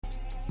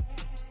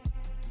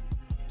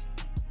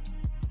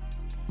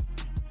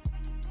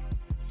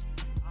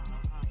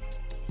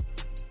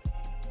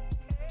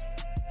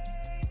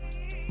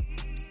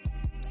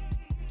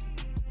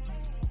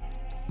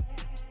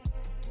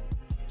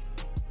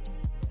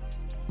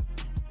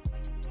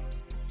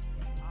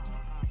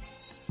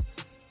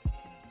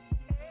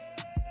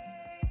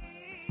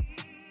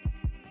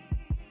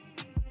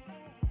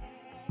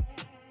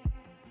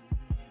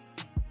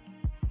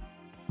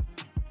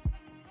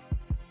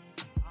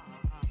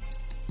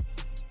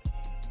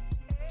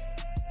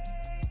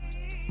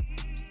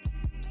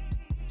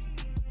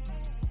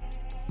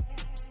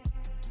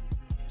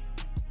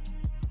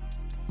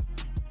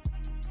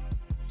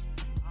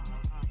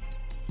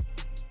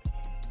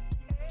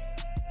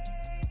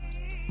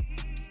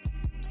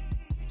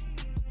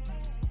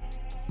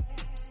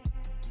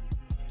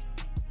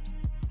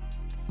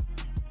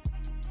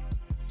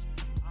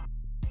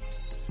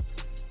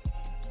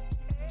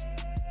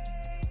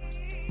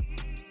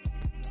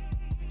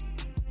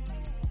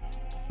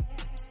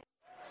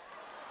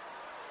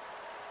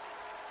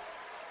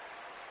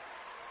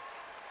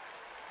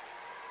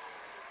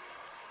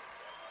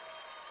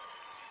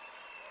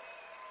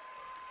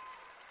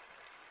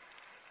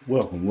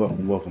Welcome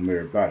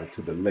everybody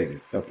to the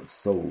latest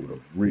episode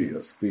of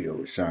Real Spill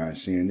with Shine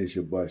Shin. This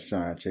your boy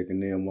Shine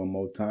checking in one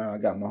more time. I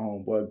got my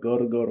homeboy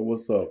Gutter.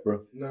 What's up,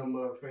 bro? No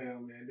more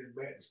fam, man. This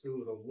back to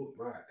school done whoop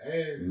my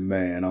ass.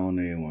 Man, I don't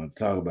even want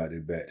to talk about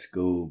it back to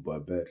school,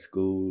 but back to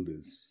school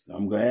is.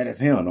 I'm glad it's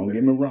him. Don't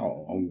get me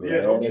wrong. I'm glad.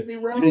 Yeah, don't get me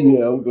wrong.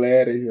 Yeah, I'm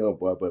glad it's him,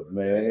 boy. But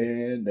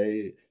man,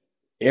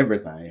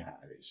 everything hot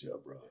this year,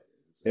 bro.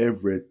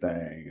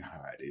 Everything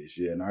hot this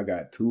year. And I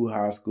got two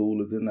high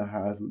schoolers in the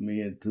house with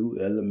me and two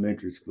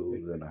elementary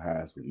schoolers in the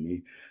house with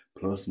me,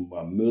 plus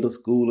my middle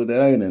schooler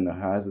that ain't in the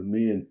house with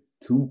me and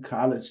two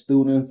college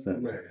students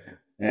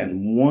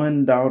and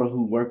one daughter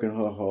who working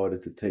her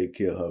hardest to take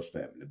care of her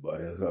family.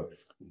 But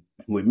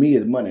with me,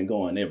 it's money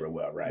going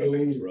everywhere right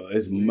now, bro.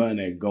 It's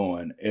money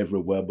going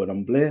everywhere. But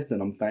I'm blessed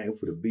and I'm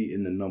thankful to be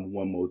in the number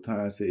one more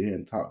time. Sit here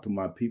and talk to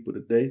my people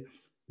today.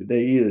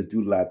 Today is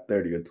July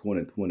 30th,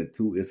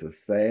 2022. It's a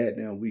sad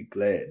damn week.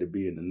 Glad to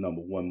be in the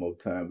number one more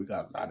time. We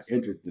got a lot of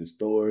interesting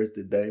stories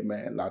today,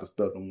 man. A lot of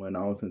stuff that went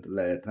on since the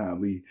last time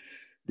we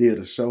did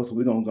a show. So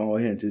we're going to go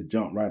ahead and just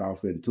jump right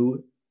off into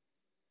it.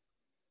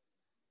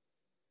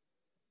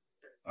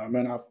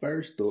 Man, our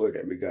first story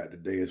that we got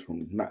today is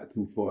from not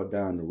too far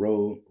down the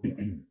road.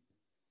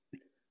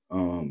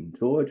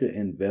 Georgia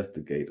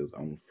investigators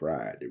on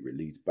Friday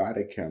released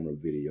body camera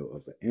video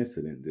of an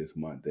incident this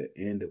month that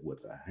ended with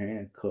a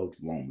handcuffed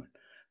woman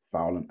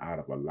falling out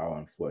of a law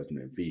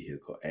enforcement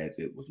vehicle as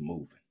it was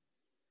moving.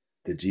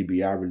 The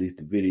GBI released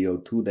the video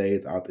 2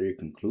 days after it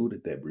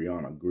concluded that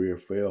Breonna Greer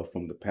fell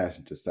from the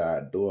passenger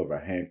side door of a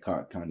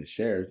Hancock County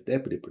Sheriff's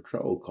deputy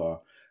patrol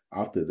car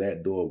after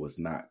that door was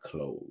not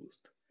closed.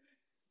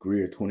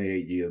 Greer,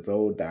 28 years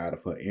old, died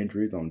of her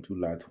injuries on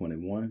July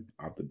 21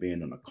 after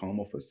being in a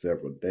coma for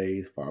several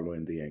days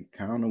following the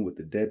encounter with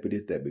the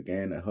deputies that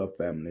began at her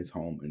family's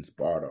home in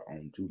Sparta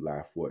on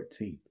July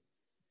 14th.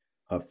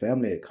 Her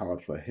family had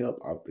called for help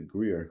after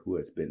Greer, who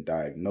has been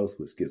diagnosed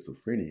with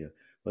schizophrenia,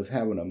 was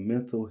having a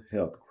mental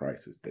health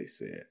crisis, they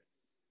said.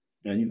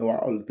 And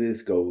all of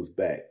this goes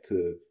back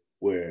to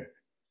where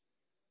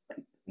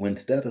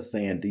instead of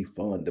saying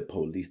defund the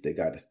police, they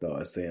got to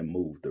start saying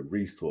move the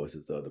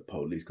resources of the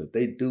police because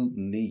they do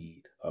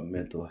need a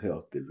mental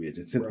health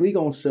division. Since we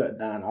gonna shut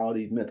down all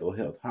these mental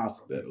health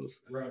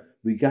hospitals,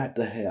 we got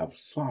to have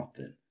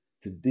something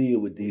to deal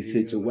with these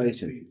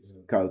situations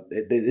because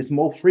it's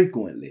more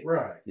frequently,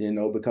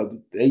 because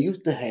they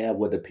used to have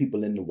where the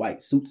people in the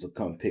white suits would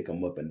come pick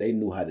them up and they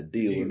knew how to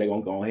deal with. They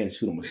gonna go ahead and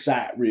shoot them a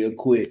shot real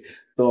quick,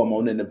 throw them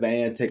on in the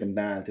van, take them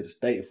down to the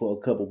state for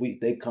a couple of weeks.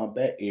 They come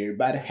back,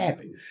 everybody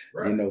happy,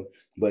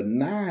 But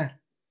now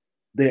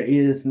there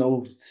is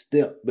no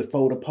step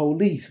before the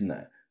police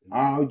now.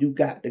 All you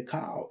got to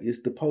call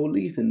is the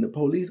police, and the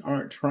police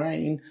aren't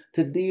trained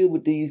to deal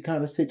with these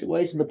kind of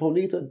situations. The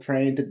police are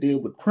trained to deal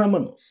with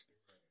criminals.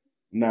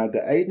 Now,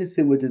 the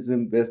agency which is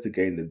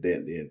investigating the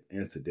deadly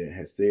incident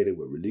has said it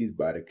will release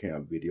body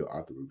cam video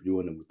after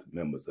reviewing it with the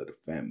members of the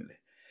family.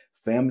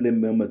 Family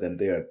members and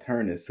their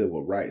attorney,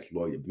 civil rights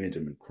lawyer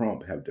Benjamin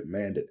Crump, have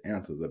demanded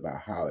answers about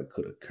how it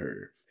could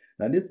occur.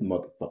 Now, this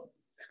motherfucker,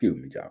 excuse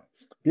me, y'all,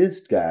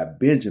 this guy,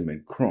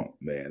 Benjamin Crump,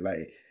 man,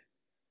 like,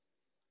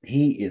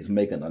 he is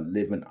making a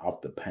living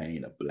off the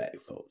pain of black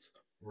folks.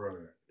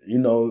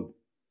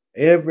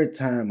 Every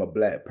time a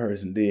black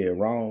person did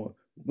wrong,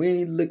 we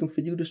ain't looking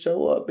for you to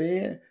show up,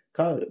 man.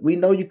 Cause we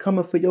know you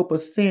coming for your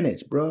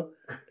percentage, bro.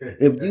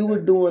 If you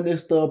were doing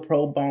this stuff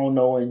pro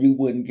bono and you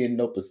wouldn't get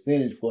no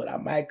percentage for it, I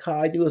might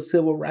call you a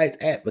civil rights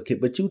advocate.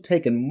 But you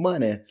taking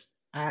money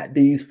out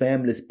these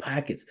families'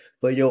 pockets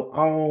for your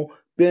own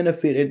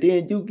benefit, and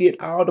then you get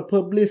all the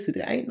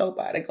publicity. Ain't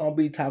nobody gonna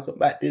be talking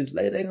about this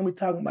later. They gonna be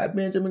talking about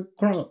Benjamin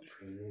Crump.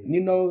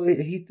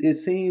 It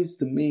seems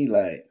to me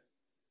like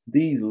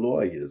these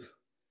lawyers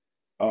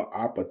are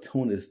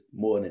opportunists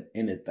more than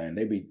anything.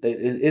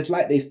 It's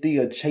like they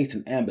still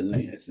chasing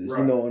ambulances. You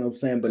know what I'm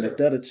saying? But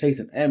instead of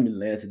chasing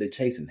ambulances, they're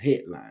chasing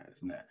headlines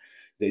now.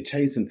 They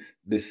chasing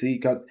the see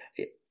because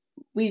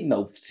we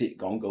know shit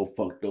gonna go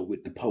fucked up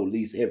with the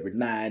police every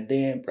now and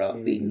then, bro.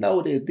 We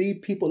know that these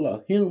people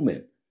are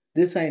human.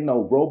 This ain't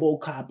no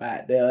RoboCop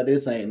out there.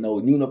 This ain't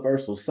no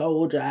Universal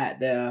Soldier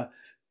out there.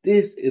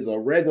 This is a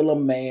regular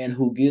man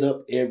who get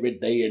up every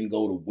day and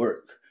go to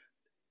work.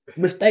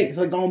 Mistakes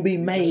are gonna be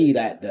made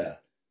out there.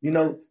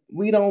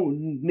 We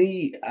don't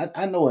need.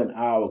 I know in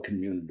our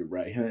community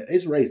right here,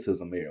 it's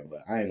racism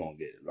everywhere. I ain't gonna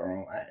get it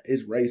wrong.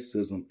 It's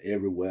racism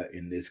everywhere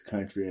in this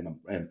country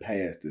and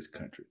past this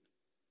country.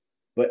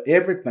 But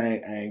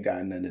everything ain't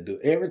got nothing to do.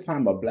 Every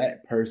time a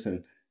black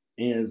person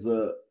ends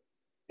up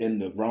in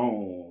the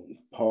wrong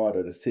part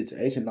of the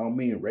situation, don't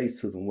mean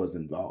racism was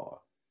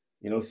involved.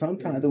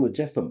 Sometimes it was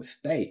just a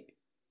mistake.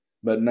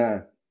 But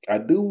now I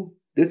do.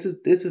 This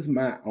is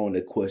my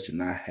only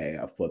question I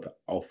have for the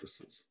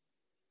officers.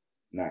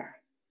 Now,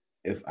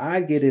 if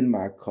I get in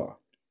my car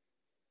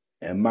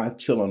and my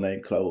children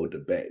ain't closed the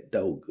back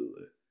door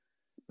good,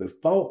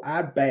 before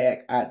I back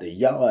out the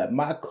yard,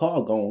 my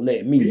car gonna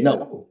let me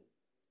know.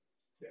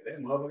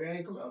 That motherfucker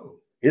ain't closed.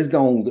 It's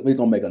gonna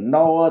make a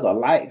noise, a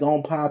light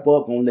gonna pop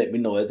up, gonna let me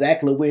know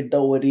exactly which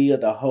door it is,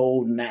 the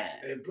whole 9.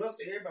 And plus,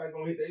 everybody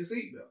gonna hit their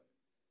seatbelt.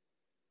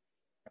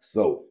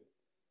 So,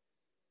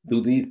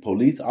 do these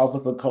police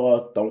officer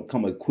cars don't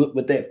come equipped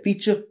with that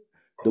feature?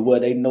 The way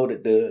they know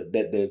that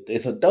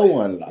it's a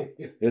door unlock,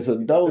 it's a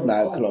door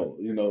not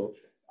closed. You know,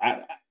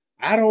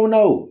 I don't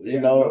know. You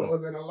know, no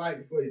than a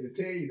light for you to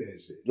tell you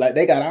that shit. Like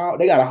they got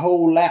a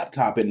whole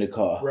laptop in the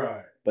car,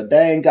 right? But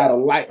they ain't got a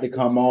light to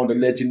come on to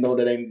let you know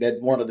that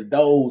one of the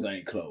doors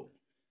ain't closed.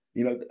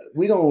 You know,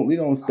 we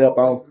gonna step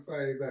on. The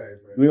same thing, man.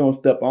 We gonna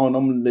step on.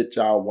 I'm gonna let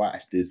y'all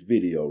watch this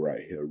video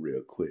right here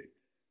real quick.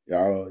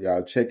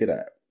 Y'all check it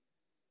out.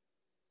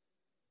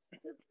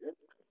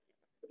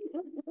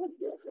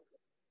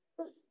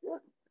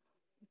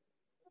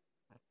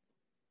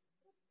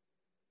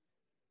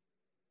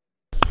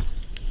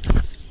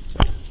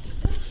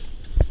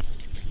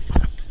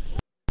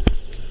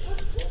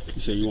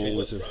 You say you want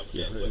with it?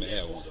 Yeah, let me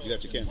have one. You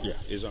got your camera? Yeah,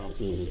 it's on.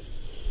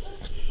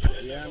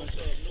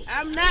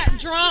 I'm not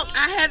drunk.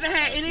 I haven't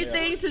had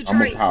anything to drink. I'm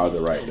gonna pause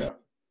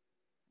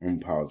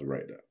it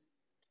right there.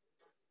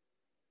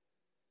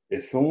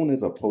 As soon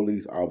as a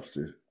police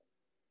officer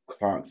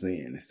clocks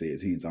in and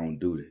says he's on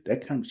duty,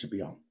 that camera should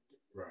be on.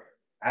 Right.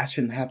 I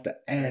shouldn't have to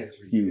ask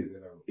you,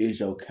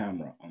 is your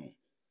camera on?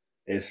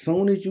 As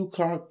soon as you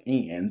clock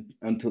in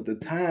until the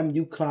time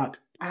you clock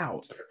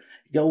out,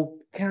 your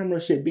camera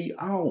should be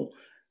on.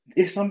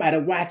 It's somebody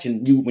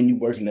watching you when you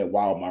working at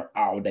Walmart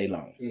all day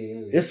long.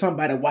 Mm-hmm. It's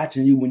somebody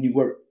watching you when you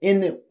work in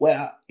the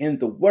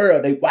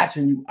world. They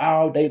watching you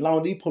all day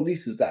long. These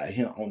police is out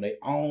here on their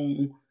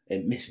own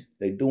admission.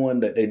 They doing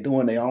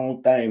their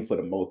own thing for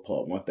the most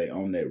part once they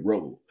on that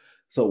road.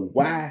 So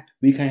why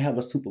we can't have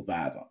a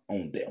supervisor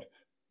on them?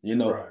 You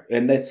know, right.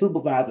 And that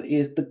supervisor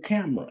is the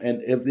camera.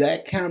 And if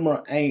that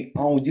camera ain't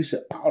on, you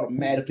should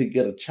automatically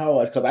get a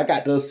charge because I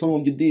got to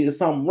assume you did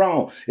something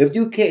wrong. If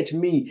you catch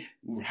me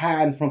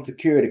hiding from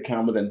security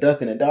cameras and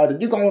ducking and dodging,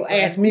 you're going to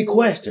ask me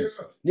questions.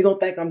 You're going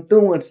to think I'm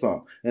doing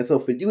something. And so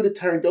for you to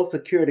turn your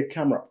security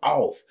camera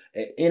off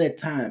at any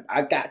time,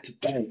 I got to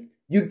think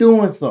you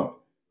doing something.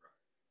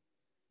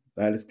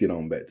 Now let's get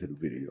on back to the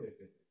video.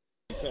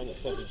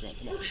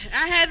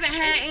 I haven't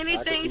had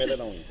anything.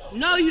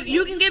 No,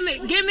 you can give me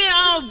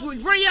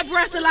bring your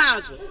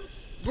breathalyzer.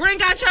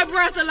 Bring out your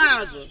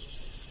breathalyzer.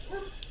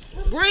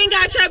 Bring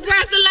out your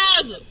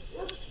breathalyzer.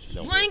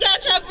 Bring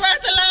out your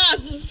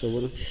breathalyzer. So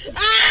what?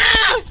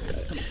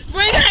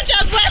 Bring out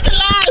your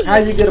breathalyzer. How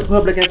you get a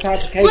public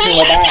intoxication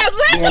without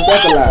being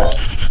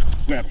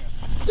breathalyzed?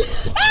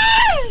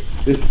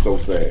 This is so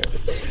sad.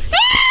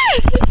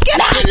 Get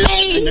out of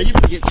me! Now you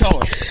gonna get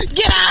charged.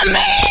 Get out of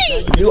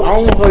me! You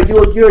own her.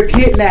 You're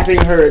kidnapping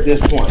her at this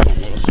point.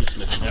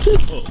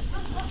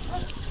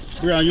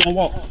 Brian, you don't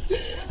walk.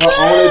 Her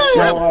only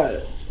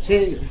charge.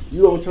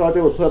 You don't charge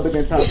her with public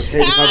intoxication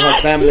because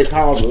her family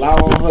called the law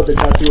on her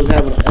because she was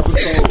having an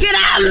episode. Get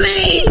out of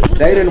me!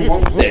 They didn't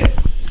want that.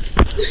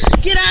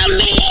 Get out of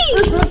me!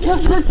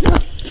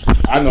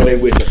 I know they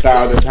wish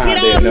 1,000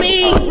 times they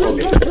never called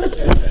the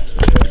police.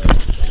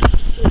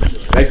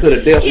 They could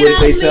have dealt with it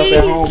themselves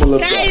at home a little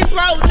bit. I ain't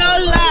broke no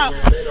law.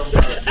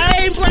 I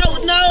ain't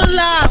broke no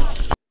law.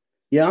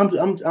 Yeah,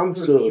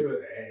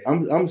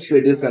 I'm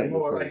sure this ain't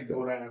more like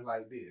go down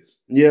like this.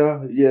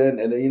 Yeah,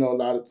 and you know a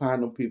lot of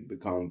times them people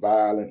become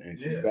violent and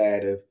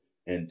combative,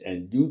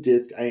 and you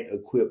just ain't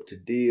equipped to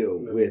deal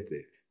with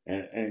it.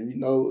 And you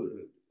know,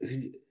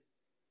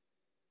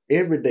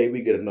 every day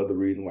we get another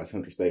reason why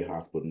Central State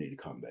Hospital need to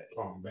come back.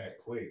 Come back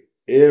quick.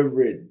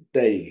 Every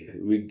day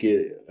we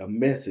get a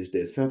message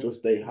that Central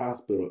State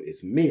Hospital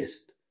is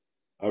missed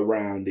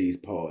around these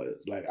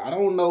parts. Like, I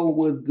don't know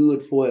what's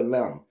good for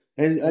Atlanta.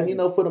 And you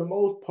know, for the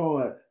most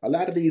part, a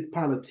lot of these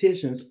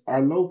politicians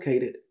are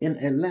located in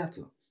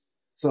Atlanta.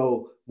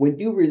 So when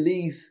you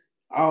release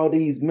all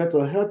these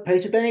mental health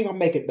patients, they ain't gonna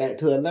make it back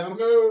to Atlanta.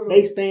 No.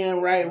 They staying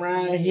right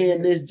around here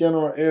in this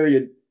general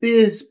area.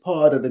 This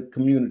part of the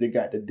community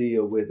got to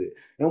deal with it.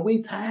 And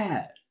we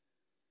tired.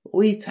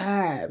 We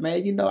tired,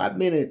 man. You know, I've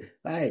been in,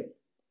 like,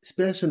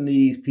 special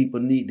needs people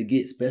need to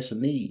get special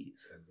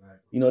needs. Exactly.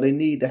 You know, they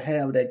need to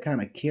have that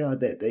kind of care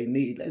that they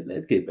need.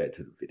 Let's get back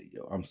to the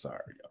video. I'm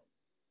sorry, y'all.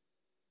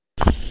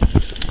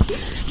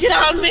 Get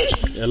on me.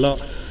 Hello.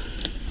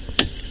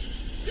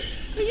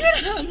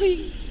 Get on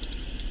me.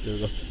 There we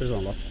go. It's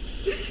on,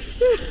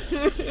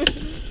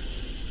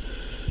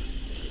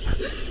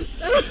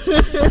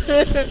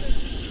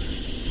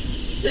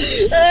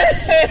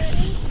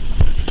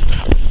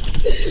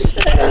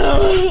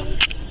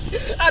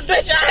 I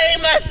bet you I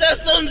hang myself as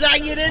soon as I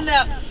get in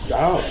there.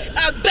 Oh.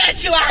 I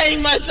bet you I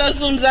hang myself as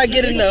soon as I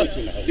get in there.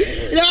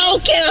 I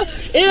don't care.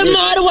 It's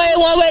more than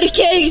one way to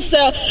kill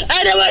yourself.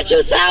 I know what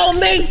you told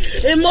me.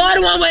 It's more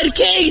than one way to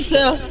kill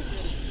yourself.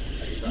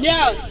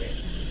 Yeah.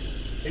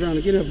 Trying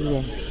to get up,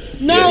 bro.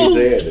 No.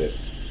 Yeah, he said that.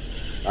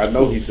 I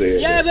know he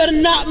said that. Y'all better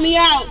knock me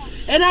out.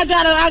 And I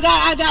got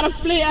a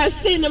flint, a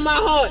sting in my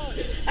heart.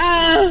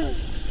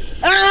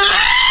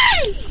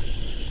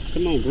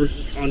 Come on, Bruce.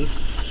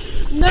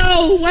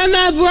 No, where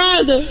my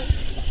brother?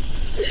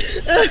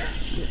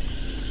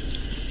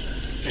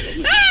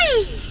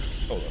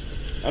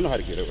 I know how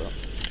to get around.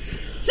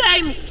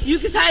 Take me. You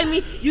can take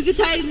me. You can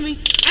take me.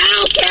 I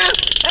don't care.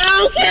 I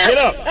don't care. Get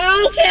up. I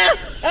don't care.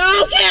 I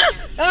don't care.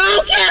 I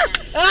don't care.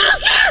 I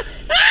don't care.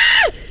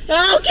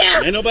 I don't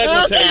care. Ain't nobody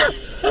gonna take you.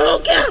 I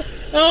don't care.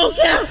 I don't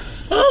care.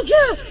 I don't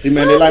care. See,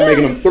 man, they like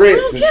making them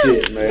threats and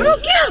shit, man. I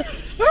don't care.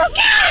 I don't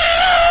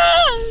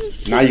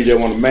care. Now you just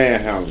want to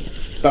manhandle.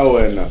 Throw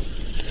it in there.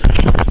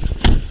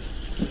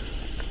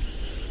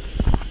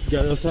 You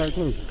got the outside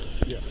closed?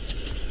 Yeah.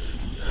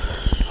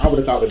 I would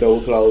have thought the door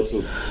was closed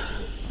too.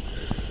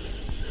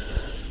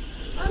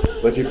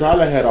 But she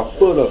probably had her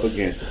foot up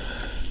against it.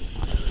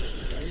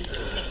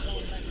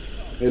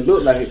 It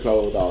looked like it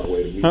closed all the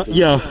way to me too.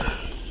 Yeah.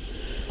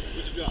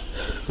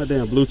 My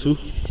damn Bluetooth.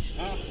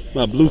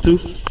 My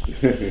Bluetooth.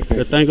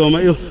 That thing on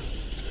my ear.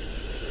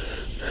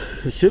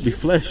 It should be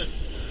flesh.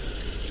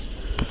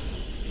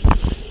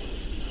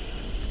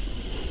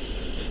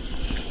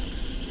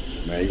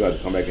 Man, you got to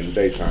come back in the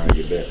daytime and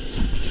get that.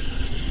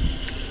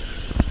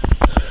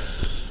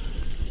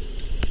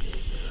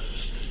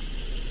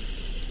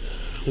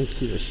 Let me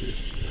see that shit.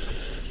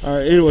 All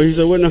right. Anyway, he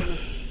said, "What now?"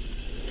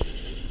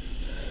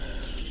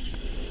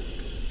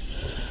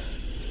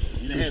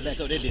 You done head back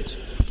up that ditch.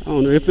 I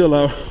don't know. It felt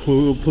like when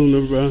we were pulling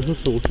up around here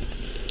somewhere.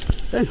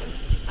 Damn.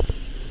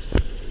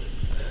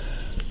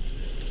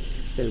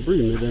 Can't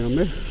breathe in there down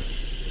there.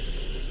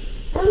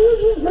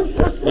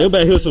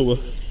 Everybody here somewhere.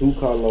 Who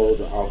called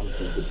loads of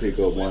officers to pick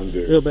up one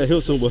girl Everybody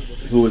here somewhere.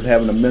 who was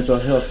having a mental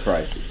health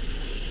crisis?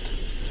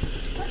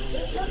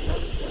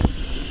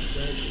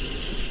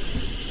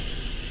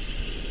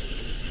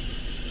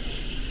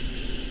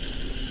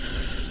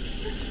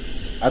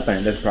 I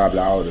think that's probably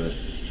all the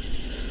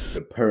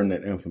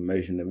pertinent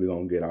information that we're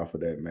going to get off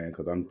of that, man,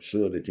 because I'm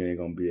sure that you ain't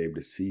going to be able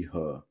to see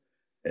her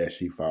as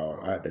she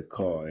fall out the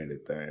car or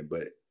anything.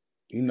 But,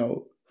 you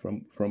know,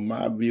 from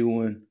my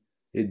viewing,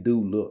 it do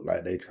look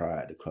like they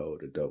tried to close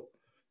the door.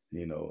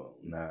 You know,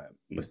 now,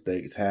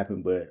 mistakes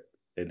happen, but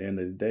at the end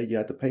of the day, you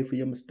have to pay for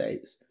your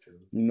mistakes.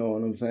 You know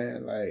what I'm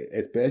saying? Like,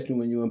 especially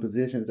when you're in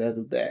positions as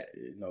of that,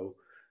 you know,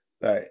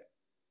 like,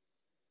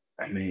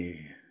 I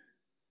mean,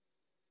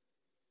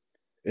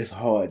 it's a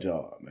hard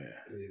job, man.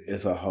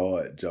 It's a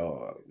hard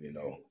job, you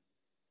know.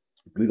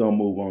 We're going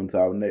to move on to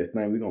our next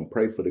thing. We're going to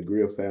pray for the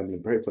Greer family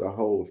and pray for the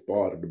whole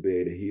Sparta to be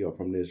able to heal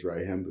from this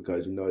right here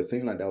because, you know, it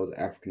seemed like that was an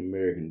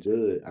African-American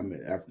judge. I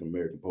mean,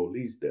 African-American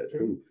police there,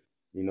 too.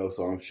 You know,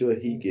 so I'm sure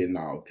he getting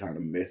all kind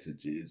of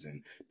messages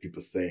and people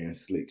saying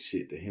slick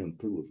shit to him,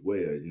 too, as well.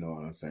 You know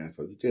what I'm saying?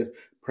 So you just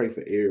pray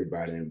for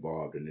everybody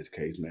involved in this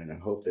case, man, and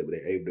hope that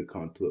they're able to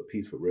come to a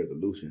peaceful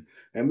resolution.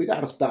 And we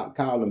got to stop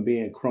calling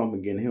Ben Crump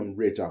and getting him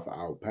rich off of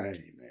our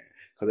pain, man.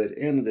 Because at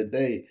the end of the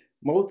day,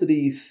 most of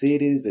these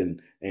cities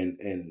and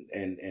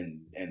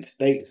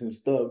states and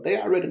stuff,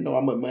 they already know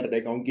how much money they're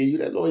going to give you.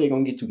 That lawyer ain't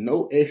going to get you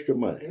no extra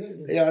money.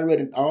 They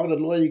already, all the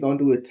lawyer going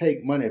to do is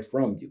take money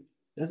from you.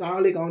 That's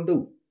all they going to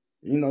do.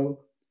 You know,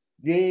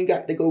 you ain't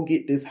got to go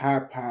get this high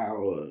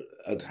power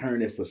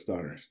attorney for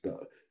certain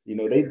stuff. You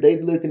know,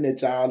 they looking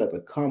at y'all as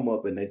a come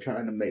up and they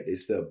trying to make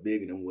themselves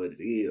bigger than what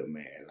it is,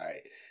 man.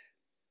 Like,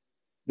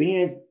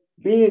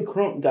 Ben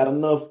Crump got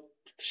enough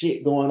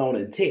shit going on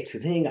in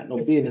Texas. He ain't got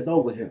no business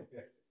over him.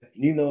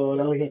 You know what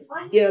I'm saying?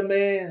 Yeah,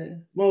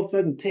 man.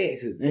 Motherfucking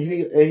Texas. And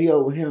he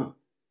over him.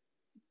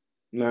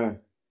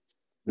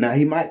 Now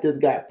he might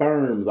just got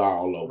firms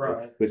all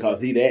over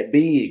because he that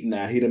big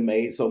now. He done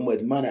made so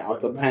much money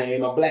off the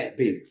pain of black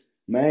people.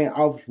 Man,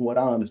 off from what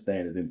I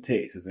understand is in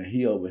Texas, and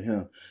he over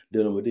here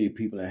dealing with these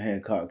people in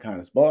Hancock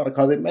County, Sparta,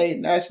 because it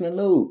made national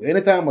news.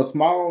 Anytime a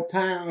small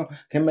town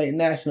can make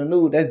national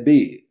news, that's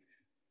big.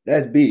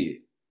 That's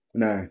big.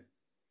 Now,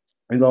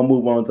 we're going to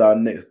move on to our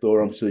next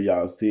story. I'm sure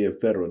y'all see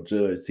it. Federal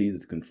judge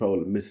seizes control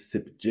of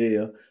Mississippi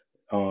jail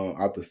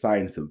after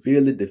citing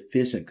severely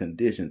deficient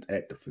conditions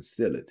at the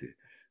facility.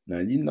 Now,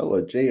 you know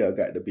a jail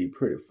got to be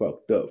pretty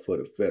fucked up for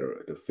the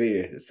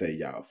feds to say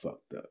y'all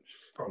fucked up.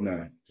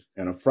 Now,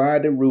 in a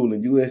Friday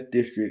ruling,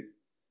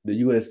 the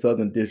U.S.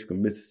 Southern District of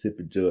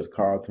Mississippi Judge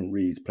Carlton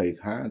Reeves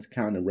placed Hinds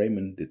County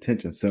Raymond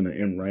Detention Center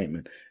in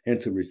Raymond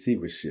into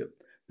receivership.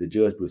 The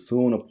judge will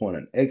soon appoint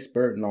an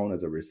expert known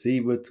as a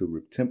receiver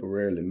to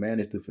temporarily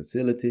manage the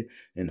facility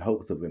in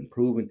hopes of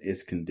improving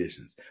its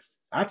conditions.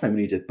 I think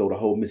we need to throw the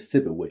whole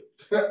Mississippi away.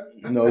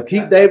 You know,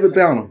 keep David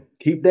Banner.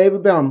 Keep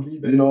David Banner.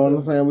 You know what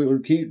I'm saying? We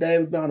would keep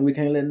David Banner. We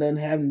can't let nothing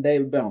happen to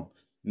David Banner.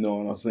 You know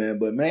what I'm saying?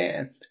 But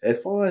man, as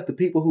far as the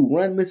people who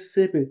run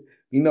Mississippi,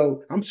 you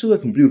know, I'm sure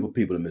there's some beautiful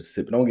people in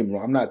Mississippi. Don't get me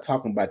wrong. I'm not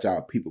talking about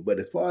y'all people. But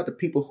as far as the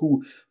people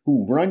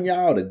who run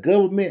y'all, the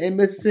government in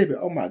Mississippi,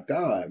 oh my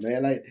God,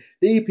 man. Like,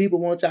 these people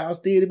want y'all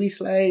still to be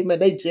slaves, man.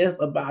 They just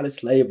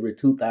abolished slavery in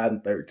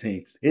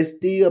 2013. It's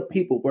still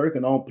people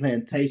working on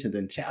plantations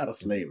and chattel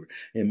slavery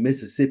in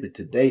Mississippi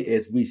today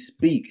as we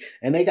speak.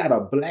 And they got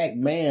a black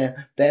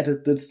man that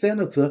is the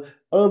senator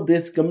of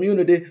this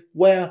community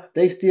where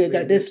they still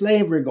got this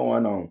slavery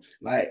going on.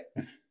 Like,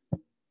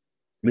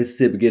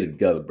 Mississippi, get it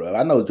together, bro.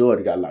 I know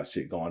Georgia got a lot of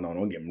shit going on.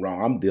 Don't get me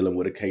wrong. I'm dealing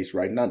with a case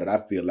right now that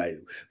I feel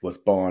like was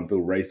spawned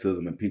through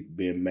racism and people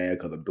being mad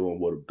because I'm doing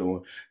what I'm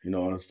doing. You know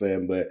what I'm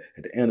saying? But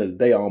at the end of the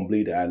day, I don't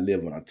believe that I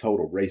live in a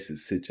total racist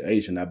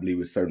situation. I believe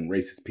it's certain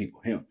racist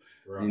people here.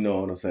 Right. You know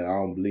what I'm saying? I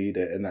don't believe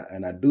that,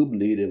 and I do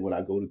believe that when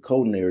I go to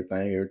court and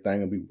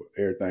everything will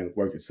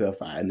work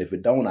itself out. And if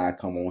it don't, I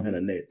come on here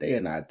the next day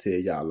and I tell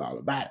y'all all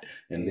about it,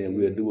 and then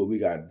we'll do what we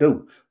gotta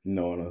do. You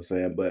know what I'm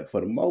saying? But for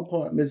the most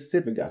part,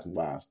 Mississippi got some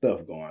wild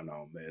stuff going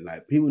on, man.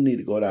 Like, people need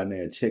to go down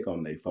there and check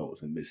on their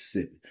folks in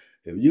Mississippi.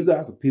 If you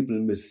got some people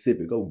in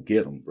Mississippi, go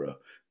get them, bro.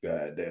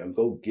 Goddamn,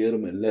 go get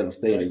them and let them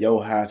stay in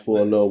your house for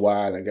a little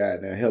while and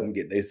goddamn help them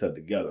get their stuff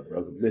together,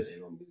 bro.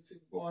 Mississippi,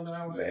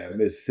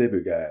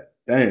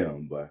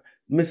 goddamn, boy.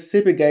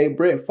 Mississippi gave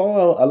Brett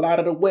Favre a lot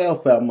of the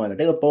welfare money.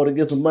 They were supposed to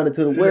get some money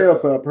to the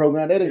welfare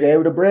program. They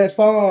gave it to Brett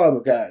Favre,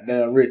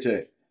 goddamn rich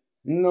ass.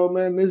 You know,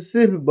 man,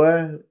 Mississippi,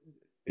 boy.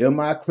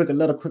 M.I. crooked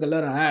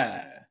letter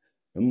I.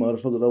 Them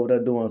motherfuckers over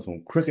there doing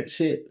some crooked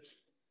shit.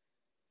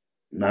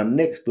 Now,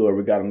 next story,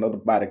 we got another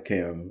body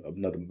cam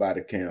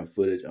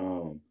footage.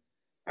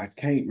 I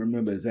can't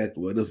remember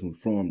exactly where this one's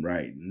from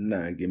right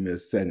now. Give me a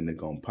second, it's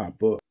gonna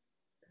pop up.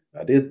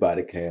 Now, this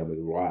body cam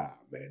is wild,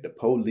 man. The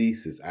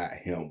police is out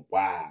here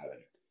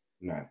wilding.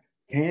 Now,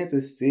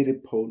 Kansas City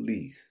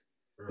police,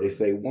 they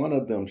say one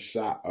of them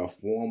shot a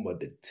former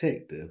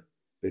detective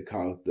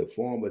because the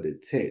former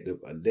detective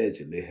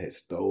allegedly had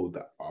stole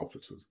the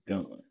officer's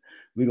gun.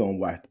 We're gonna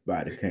watch the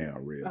body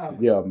cam real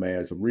quick. Yeah,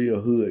 man, some real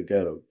hood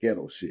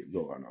ghetto shit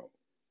going on.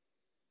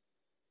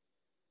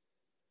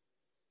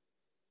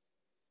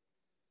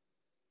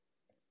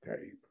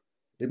 Okay.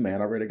 This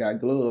man already got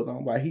gloves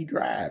on while he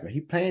driving.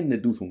 He planning to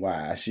do some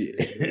wild shit.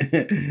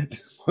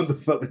 This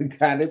motherfucker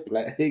got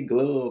his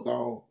gloves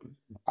on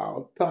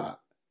all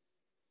top.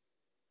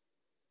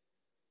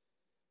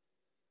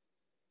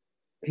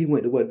 He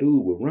went to what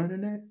dude was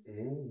running at?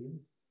 Mm-hmm.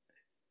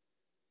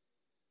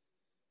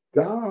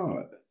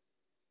 God.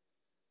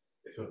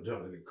 They gonna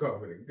jump in the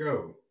car and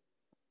go.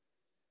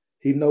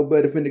 He know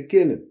better finna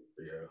kill him.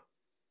 Yeah.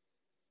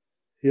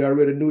 He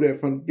already knew that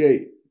from the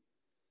gate.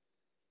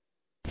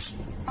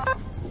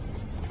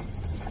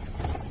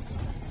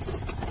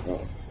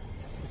 Oh.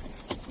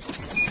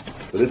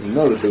 So this is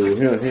another dude.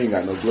 He ain't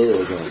got no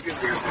gloves on.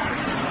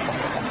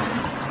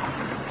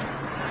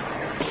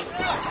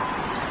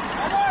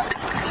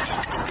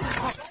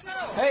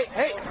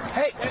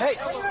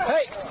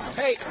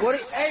 Hey,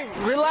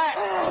 relax.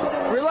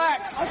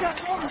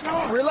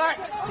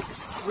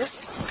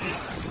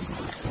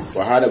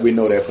 Well, how did we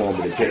know that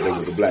former detective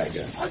was a black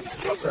guy?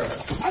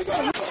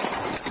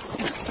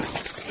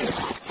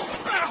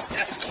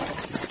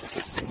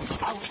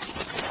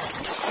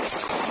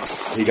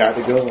 He got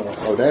the gun.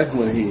 Oh, that's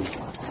when he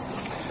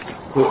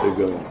put the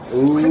gun.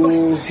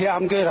 Ooh. Yeah,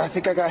 I'm good. I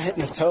think I got hit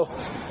in the toe.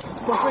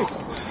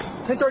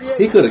 1038.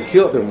 He could have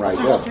killed him right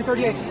there.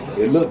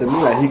 1038. It looked to me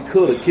like he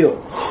could have killed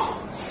him.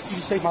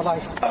 You saved my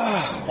life.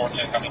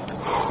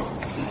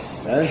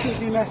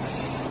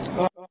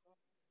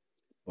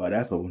 Well,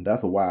 that's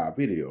a wild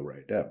video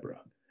right there, bro.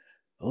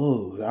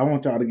 Oh, I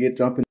want y'all to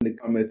jump in the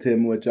comments, tell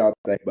me what y'all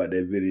think about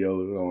that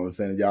video. You know what I'm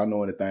saying? If y'all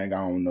know anything, I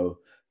don't know.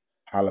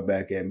 Holler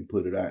back at me,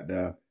 put it out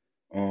there.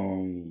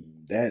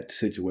 That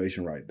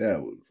situation right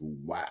there was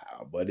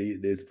wild, but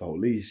this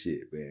police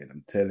shit, man.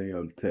 I'm telling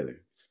you.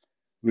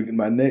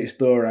 My next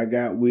story, I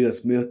got Will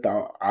Smith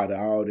thought out of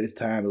all this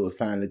time, it was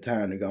finally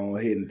time to go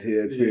ahead and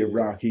tell Chris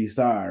Rock he's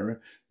sorry.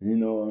 You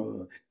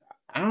know,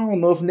 I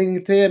don't know if nigga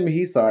can tell me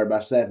he's sorry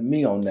by slapping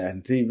me on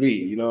that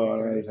TV. You know what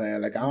I'm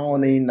saying? Like, I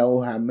don't even know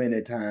how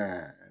many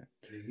times.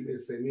 You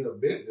didn't say me a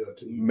bit there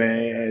too.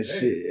 Man,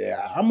 shit.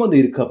 I'm gonna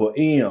need a couple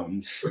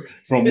M's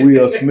from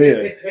Will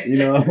Smith. You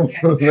know,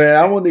 man,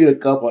 I'm gonna need a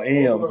couple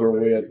M's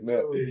from Will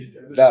Smith.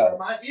 Dog.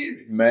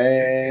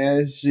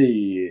 Man,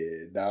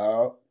 shit,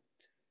 dog.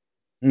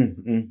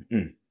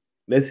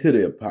 Let's hear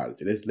the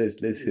apology. Let's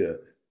hear.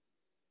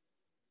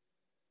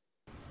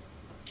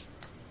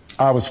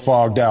 I was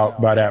fogged out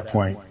by that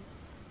point.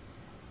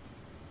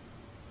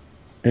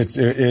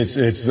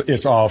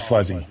 It's all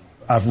fuzzy.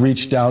 I've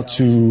reached out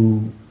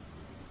to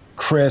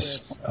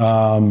Chris,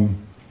 and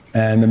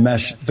the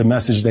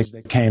message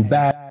that came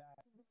back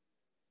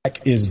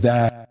is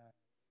that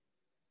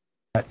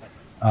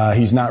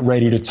he's not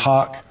ready to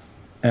talk,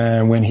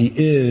 and when he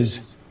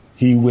is,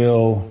 he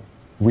will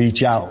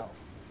reach out.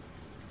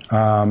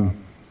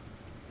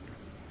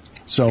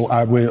 So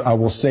I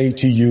will say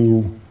to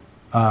you,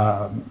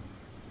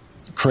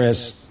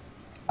 Chris,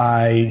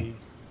 I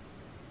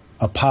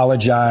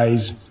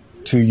apologize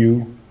to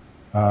you.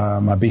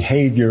 My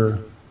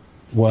behavior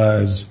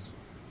was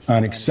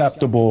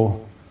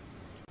unacceptable,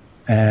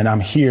 and I'm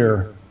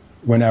here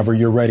whenever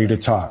you're ready to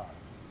talk.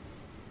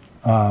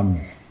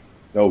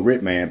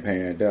 Rip man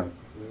paying down.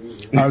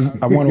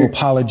 I want to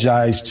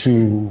apologize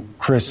to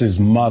Chris's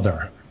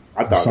mother.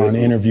 I saw an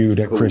interview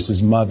that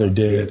Chris's mother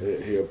did,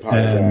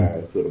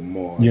 and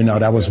you know,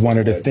 that was one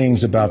of the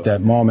things about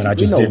that moment. I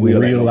just didn't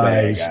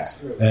realize,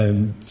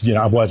 and you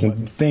know, I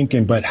wasn't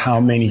thinking, but how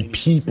many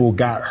people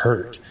got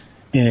hurt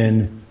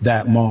in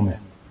that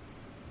moment.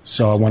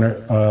 So I want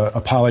to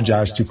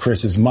apologize to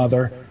Chris's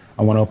mother.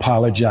 I want to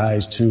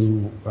apologize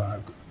to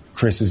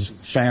Chris's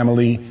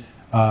family,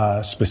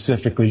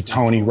 specifically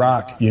Tony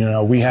Rock. You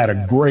know, we had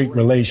a great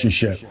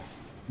relationship.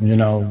 You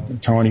know,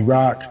 Tony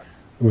Rock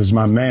was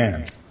my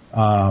man.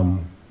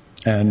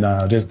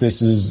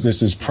 This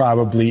is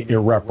probably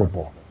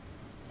irreparable.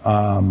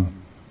 I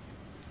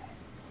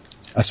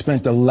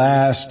spent the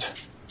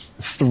last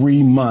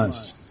 3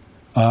 months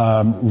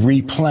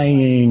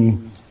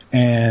replaying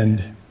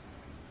and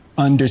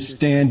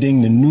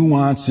understanding the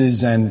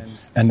nuances and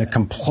the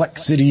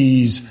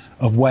complexities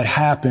of what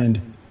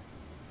happened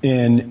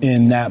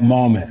in that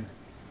moment.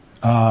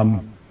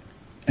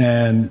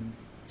 And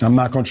I'm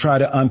not going to try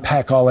to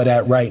unpack all of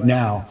that right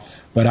now,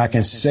 but I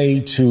can say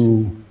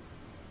to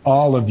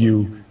all of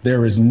you,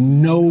 there is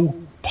no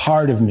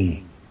part of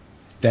me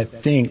that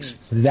thinks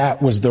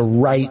that was the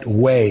right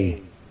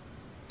way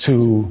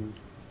to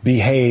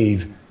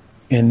behave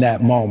in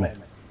that moment.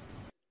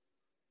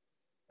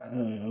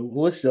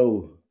 What's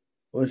your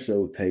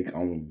take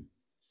on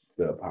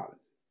the apology?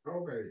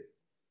 Okay.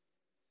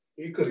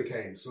 It could have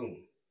came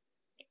soon.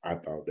 I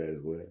thought that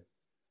as well.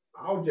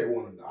 I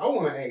want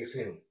to ask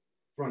him,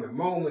 from the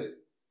moment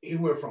he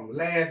went from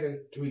laughing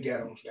to he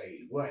got on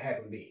stage, what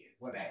happened then?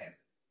 What happened?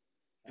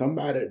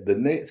 The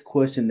next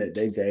question that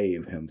they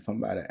gave him,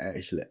 somebody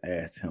actually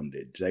asked him,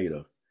 did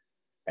Jada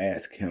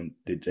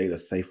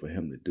say for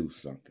him to do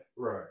something?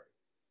 Right.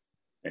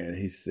 And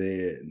he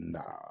said,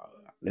 nah.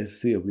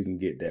 Let's see if we can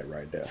get that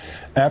right there.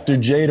 After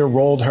Jada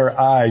rolled her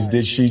eyes,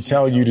 did she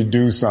tell you to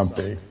do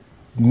something?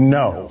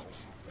 No.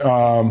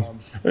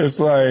 It's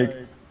like,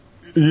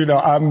 you know,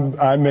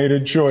 I made a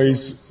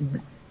choice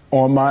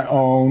on my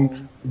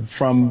own,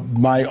 from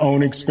my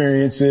own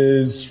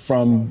experiences,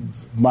 from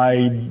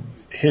my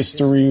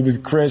history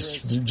with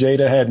Chris.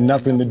 Jada had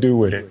nothing to do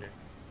with it.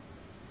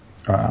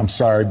 I'm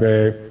sorry,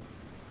 babe.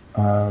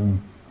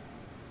 I'm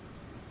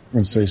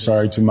going to say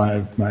sorry to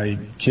my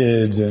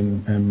kids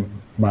and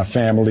my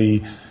family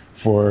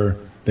for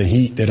the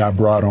heat that I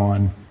brought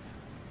on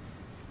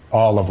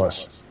all of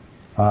us.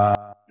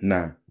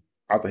 Now,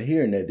 after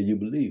hearing that, do you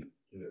believe?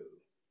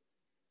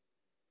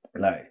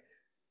 Like,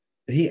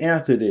 he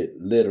answered it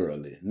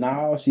literally.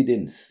 No, she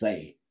didn't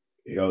say,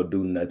 yo,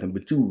 do nothing,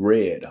 but you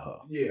read her.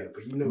 Yeah,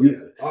 but you know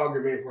that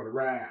argument for the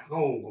ride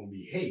home gonna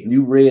be hell.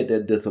 You read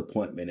that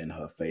disappointment in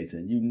her face,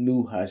 and you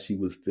knew how she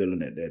was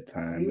feeling at that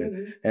time.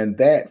 Mm-hmm. And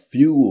that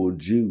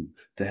fueled you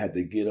to have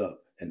to get up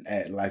and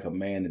act like a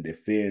man to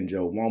defend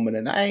your woman.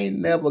 And I ain't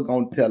never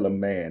gonna tell a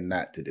man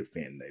not to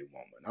defend a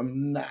woman.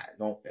 I'm not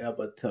gonna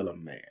ever tell a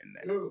man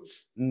that.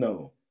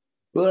 No.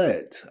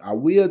 But I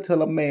will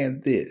tell a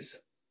man this.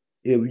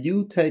 If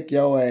you take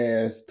your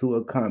ass to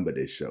a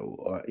comedy show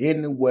or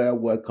anywhere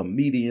where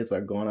comedians are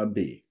gonna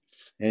be,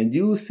 and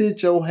you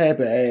sit your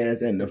happy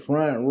ass in the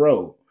front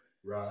row,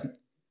 right,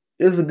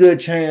 it's a good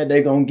chance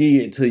they gonna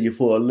give it to you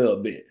for a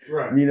little bit.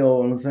 Right. You know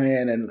what I'm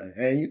saying?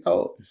 And you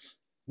know,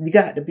 you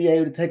got to be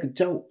able to take a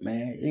joke,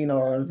 man. You know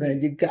what I'm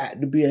saying? You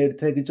got to be able to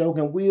take a joke.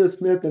 And Will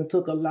Smith done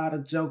took a lot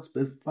of jokes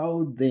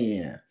before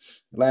then.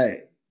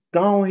 Like,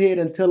 go ahead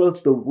and tell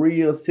us the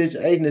real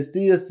situation. It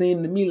still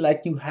seemed to me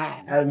like you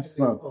hiding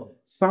something.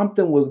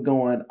 Something was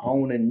going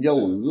on in your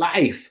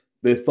life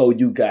before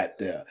you got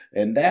there.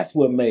 And that's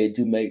what made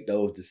you make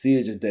those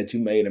decisions that you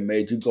made and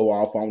made you go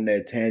off on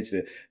that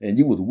tangent. And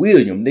you was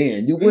William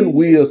then. You wasn't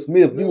Will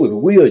Smith. You was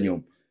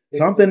William.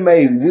 Something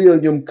made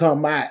William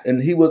come out,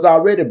 and he was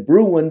already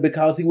brewing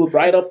because he was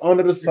right up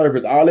under the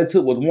surface. All it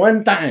took was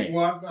one thing.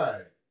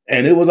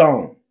 And it was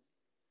on.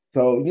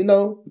 So, you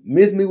know,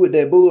 miss me with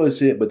that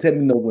bullshit, but tell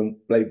me when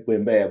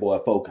Bad Boy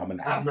 4 coming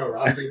out. I know.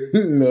 I think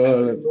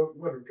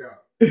what it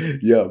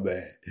called. Yeah,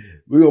 man.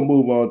 We're going to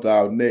move on to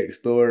our next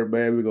story,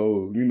 man. We're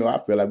going to, you know,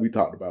 I feel like we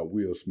talked about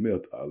Will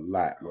Smith a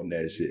lot when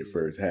that shit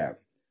first happened.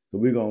 So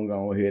we're going to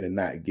go ahead and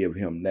not give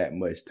him that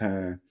much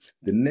time.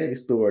 The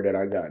next story that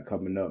I got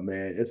coming up,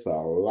 man, it's a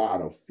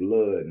lot of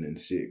flooding and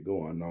shit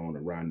going on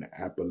around the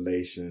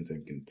Appalachians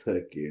and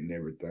Kentucky and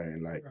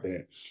everything like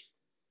that.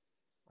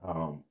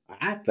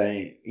 I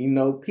think, you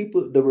know,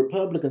 the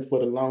Republicans for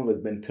the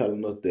longest been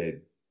telling us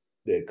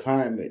that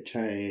climate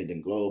change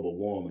and global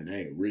warming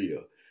ain't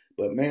real.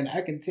 But man,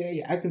 I can tell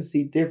you, I can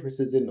see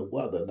differences in the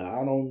weather.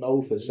 Now, I don't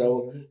know for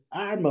sure.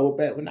 I remember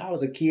back when I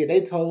was a kid,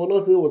 they told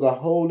us it was a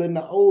hole in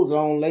the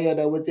ozone layer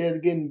that was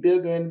just getting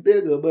bigger and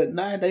bigger. But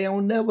now they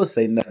don't never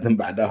say nothing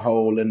about the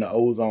hole in the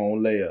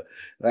ozone layer.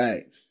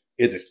 Like,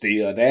 is it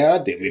still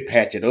there? Did we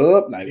patch it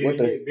up? Like,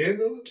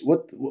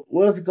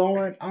 what's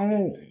going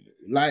on?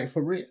 Like,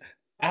 for real.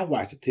 I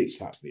watched a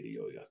TikTok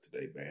video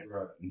yesterday, man.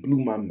 Right. Blew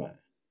my mind.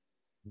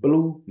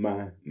 Blew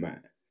my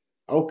mind.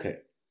 Okay.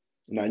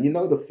 Now, you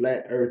know the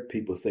flat earth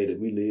people say that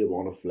we live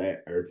on a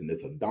flat earth and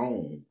it's a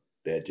dome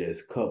that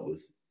just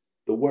covers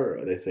the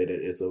world. They say that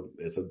it's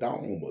a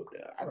dome up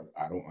there.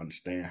 I don't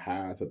understand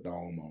how it's a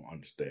dome. I don't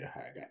understand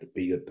how it got to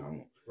be a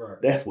dome. Right.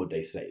 That's what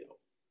they say, though.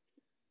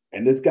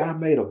 And this guy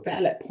made a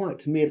valid point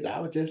to me that I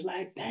was just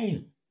like,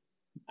 damn,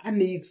 I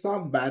need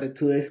somebody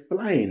to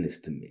explain this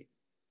to me.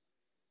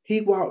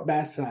 He walked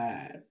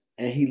outside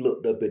and he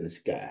looked up in the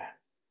sky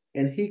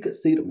and he could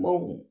see the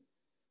moon.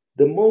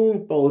 The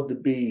moon's supposed to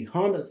be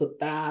hundreds of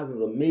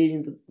thousands of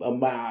millions of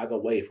miles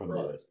away from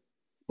us,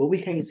 but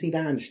we can't see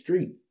down the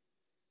street.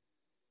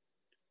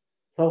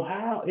 So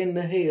how in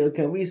the hell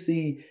can we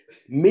see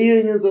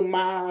millions of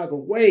miles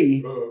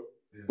away,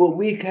 but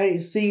we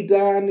can't see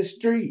down the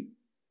street?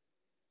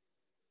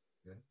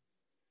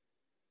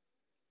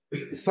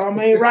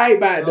 Something ain't right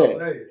about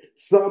that.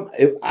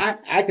 If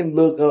I can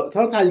look up,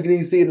 sometimes you can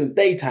even see it in the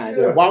daytime.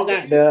 Just walk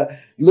out there,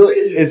 look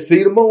and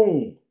see the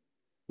moon.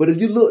 But if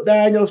you look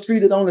down your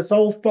street, it's only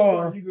so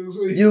far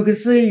you can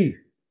see.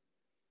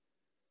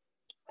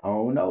 I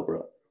don't know,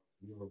 bro.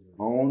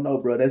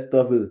 That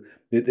stuff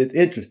it's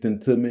interesting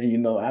to me. You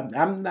know,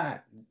 I'm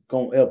not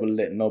gonna ever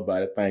let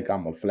nobody think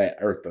I'm a flat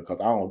earther because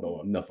I don't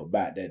know enough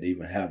about that to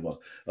even have a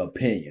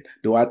opinion.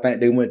 Do I think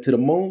they went to the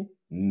moon?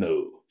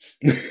 No.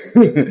 No.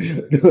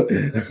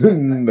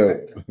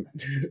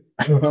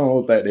 I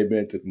don't think they've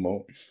been to the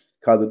moon.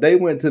 Because if they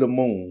went to the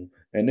moon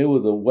and there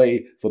was a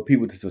way for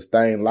people to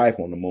sustain life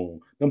on the moon,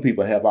 them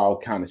people have all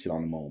kind of shit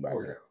on the moon back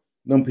there.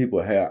 Them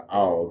people have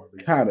all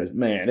kind of,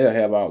 man, they'll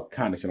have all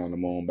kind of shit on the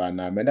moon by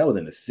now, man. That was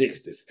in the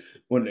 60s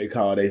when they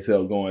called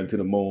themselves going to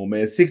the moon,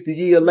 man. 60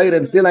 years later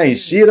and still ain't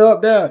shit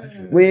up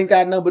there. We ain't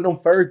got nothing but them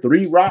first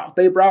 3 rocks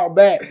they brought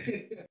back.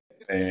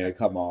 Man,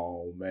 come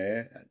on,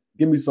 man.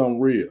 Give me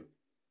something real.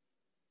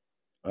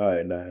 All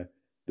right, now.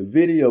 The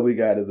video we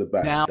got is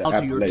about now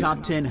to your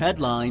top 10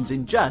 headlines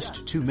in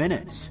just 2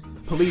 minutes.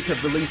 Police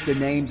have released the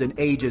names and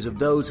ages of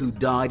those who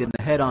died in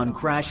the head-on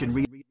crash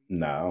in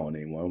Nah, I don't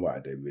even want to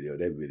watch that video.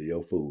 That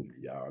video fooled me,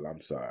 y'all.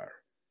 I'm sorry.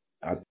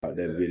 I thought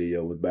that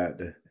video was about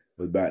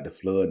the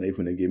flood and they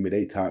finna give me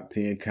their top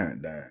 10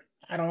 countdown.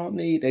 I don't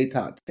need their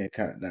top 10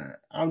 countdown.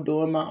 I'm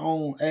doing my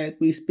own as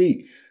we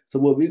speak. So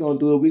what we're going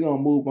to do is we're going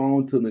to move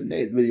on to the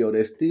next video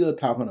that's still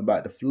talking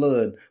about the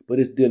flood, but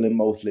it's dealing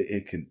mostly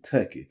in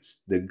Kentucky.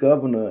 The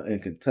governor in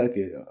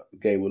Kentucky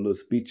gave a little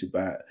speech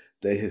about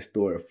the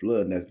historic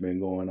flood that's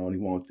been going on. He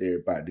wants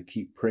everybody to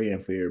keep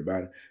praying for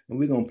everybody. And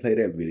we're going to play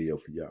that video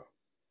for y'all.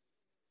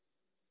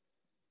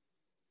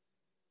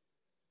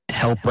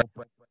 Help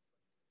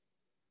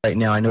right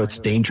now. I know it's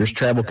dangerous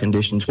travel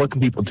conditions. What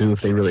can people do if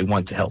they really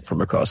want to help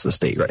from across the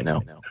state right now?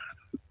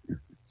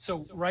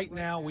 So right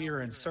now we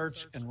are in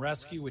search and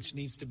rescue, which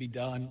needs to be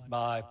done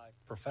by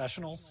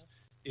professionals.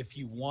 If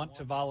you want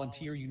to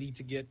volunteer, you need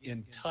to get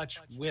in touch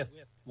with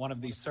one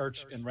of these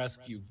search and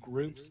rescue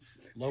groups.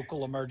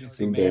 Local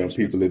emergency management.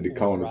 People in the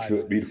corner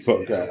should be the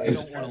fuck out. We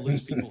don't want to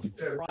lose people who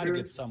try to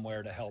get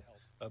somewhere to help,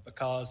 but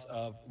because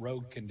of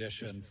road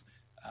conditions,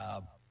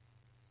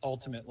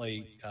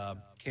 ultimately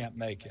can't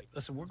make it.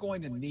 Listen, we're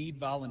going to need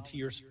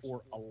volunteers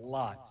for a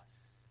lot,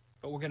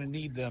 but we're going to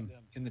need them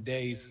in the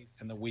days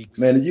and the weeks.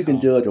 Man, if you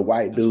can judge a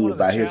white dude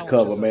by his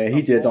cover, man,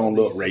 he just don't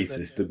look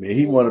racist to me.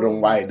 He one of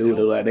them white dudes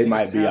that like they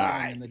might be all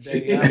right.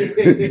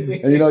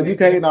 And you know, you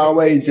can't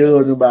always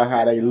judge them by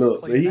how they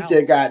look, but he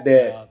just got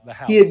that.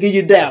 He'll give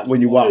you that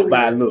when you walk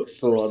by and look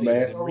to him,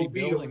 man.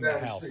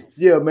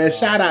 Yeah, man,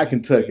 shout out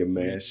Kentucky,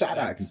 man. Shout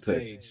out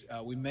Kentucky.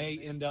 We may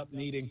end up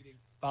needing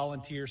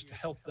volunteers to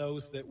help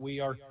those that we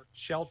are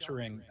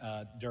sheltering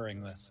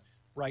during this.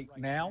 Right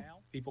now,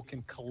 people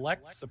can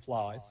collect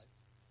supplies,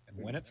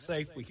 and when it's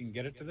safe, we can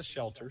get it to the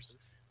shelters.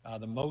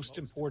 The most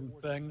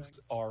important things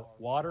are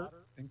water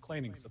and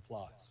cleaning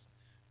supplies.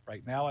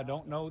 Right now, I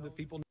don't know that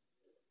people...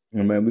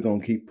 Man, we're going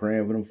to keep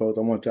praying for them folks.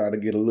 I want y'all to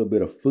get a little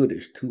bit of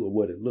footage, too, of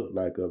what it looked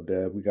like up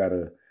there. We got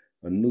a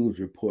news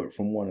report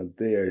from one of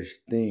their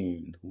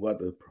esteemed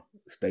weather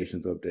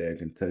stations up there in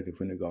Kentucky.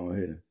 Finna go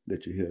ahead and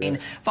let you hear that.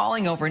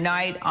 Falling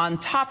overnight. On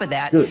top of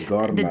that,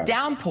 the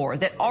downpour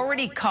that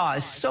already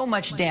caused so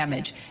much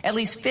damage. At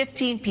least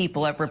 15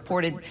 people have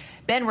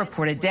been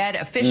reported dead.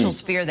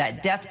 Officials fear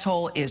that death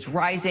toll is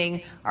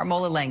rising. Our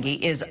Mola Lengi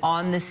is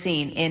on the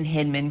scene in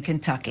Hindman,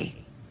 Kentucky.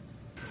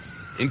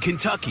 In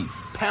Kentucky,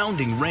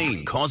 pounding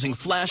rain causing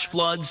flash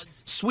floods,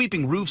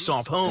 sweeping roofs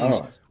off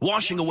homes,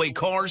 washing away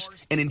cars,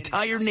 and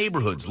entire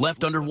neighborhoods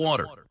left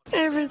underwater.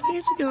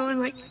 Everything's going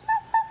like...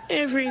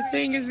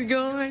 Everything is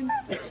gone.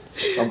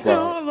 The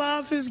whole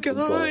life is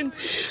gone.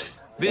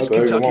 This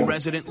Kentucky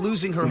resident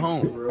losing her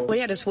home. We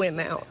had to swim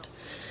out,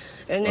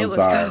 and it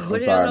was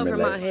over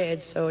my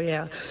head. So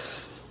yeah,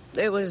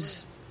 it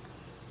was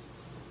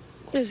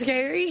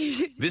scary.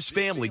 This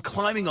family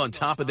climbing on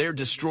top of their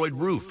destroyed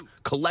roof,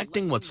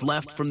 collecting what's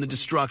left from the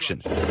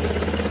destruction.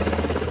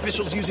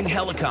 Officials using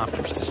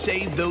helicopters to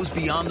save those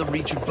beyond the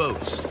reach of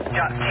boats. Got 10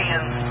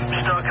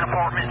 stuck in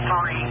apartment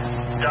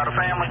 3. Got a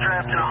family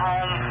trapped in a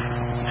home.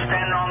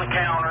 Standing on the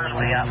counters.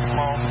 We got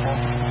multiple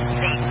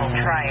people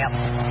trapped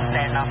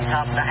standing on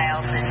top of the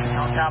houses,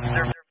 on top of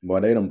their... Boy,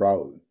 they done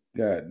brought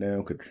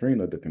goddamn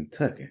Katrina to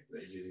Kentucky.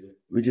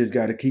 We just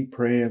got to keep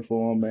praying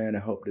for them, man,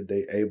 and hope that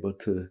they able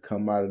to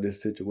come out of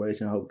this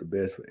situation. Hope the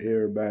best for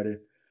everybody.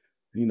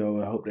 You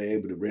know, I hope they're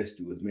able to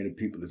rescue as many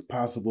people as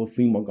possible.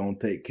 FEMA gonna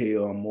take care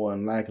of them, more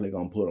than likely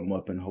gonna put them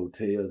up in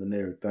hotels and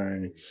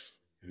everything.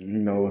 You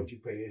know,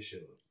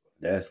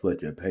 That's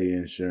what you pay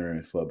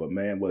insurance for. But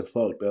man, what's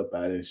fucked up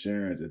about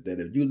insurance is that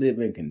if you live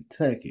in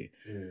Kentucky,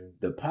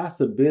 the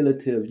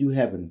possibility of you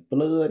having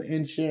flood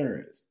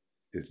insurance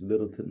is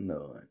little to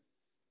none.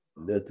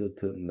 Little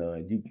to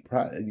none. You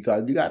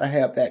gotta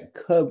have that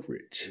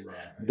coverage.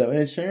 Right. The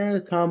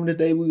insurance company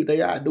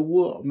they out to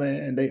whoop,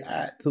 man. They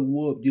out to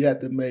whoop. You have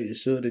to make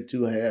sure that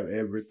you have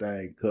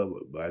everything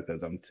covered,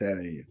 because I'm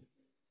telling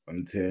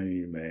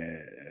you,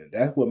 man,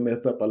 that's what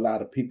messed up a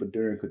lot of people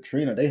during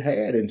Katrina. They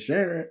had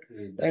insurance.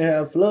 They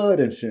have flood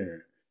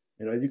insurance.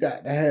 You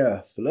got to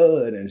have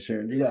flood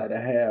insurance. You got to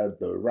have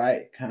the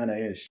right kind of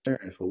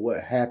insurance for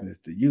what happens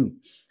to you.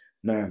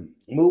 Now,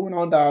 moving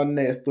on to our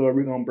next story,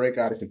 we're going to break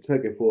out of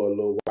Kentucky for a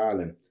little while.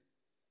 And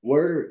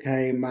word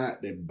came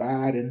out that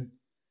Biden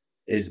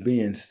is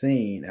being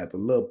seen as a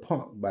little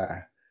punk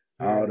by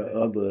all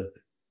the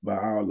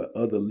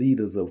other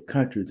leaders of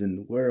countries in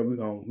the world.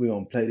 We're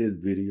gonna play this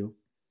video.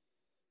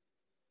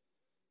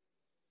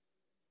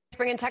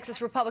 Bring in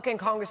Texas Republican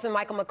Congressman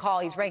Michael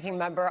McCaul. He's ranking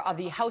member of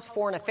the House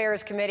Foreign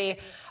Affairs Committee.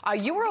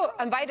 You were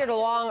invited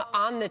along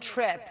on the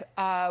trip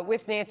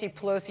with Nancy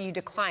Pelosi. You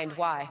declined.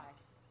 Why?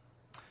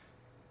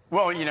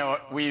 Well,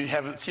 we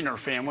haven't seen our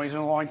families in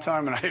a long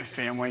time, and I have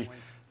family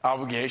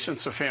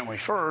obligations, so family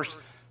first.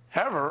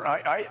 However,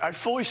 I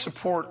fully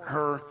support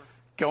her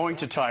going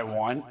to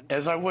Taiwan,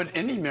 as I would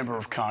any member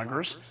of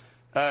Congress.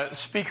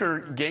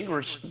 Speaker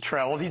Gingrich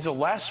traveled. He's the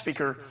last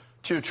speaker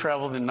to have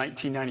traveled in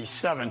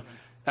 1997.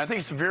 And I think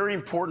it's very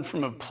important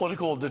from a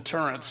political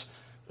deterrence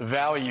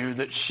value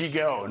that she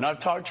go. And I've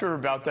talked to her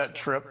about that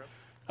trip.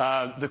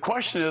 The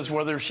question is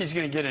whether she's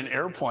going to get an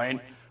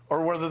airplane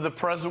or whether the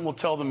president will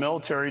tell the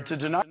military to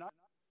deny.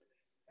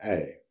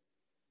 Hey,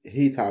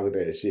 he talking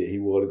that shit. He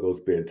want to go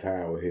spend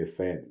time with his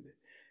family.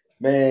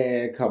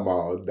 Man, come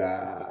on,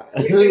 dog.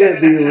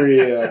 Let's be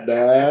real,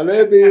 dog.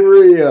 Let's be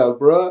real,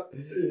 bro.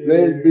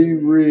 Let's be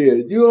real.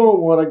 You don't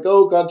want to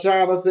go because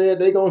China said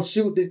they going to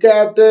shoot the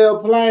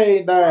goddamn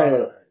plane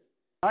down.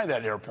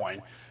 That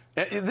airplane.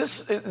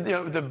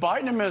 The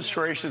Biden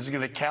administration is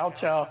going to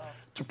kowtow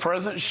to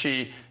President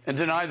Xi and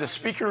deny the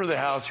Speaker of the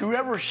House,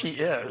 whoever she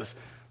is,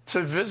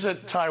 to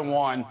visit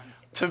Taiwan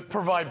to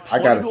provide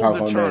political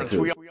deterrence.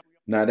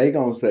 Now, they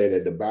going to say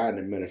that the Biden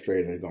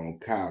administration is going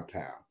to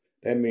kowtow.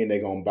 That means they're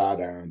going to bow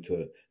down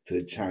to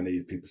the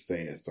Chinese people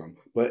saying something.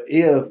 But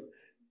if,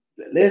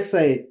 let's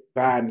say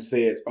Biden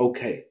says,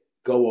 okay,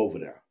 go over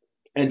there,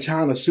 and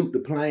China shoot the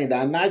plane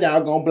down, now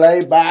y'all going to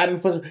blame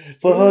Biden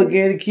for her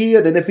getting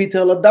killed. And if he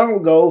tell her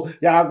don't go,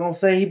 y'all going to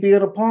say he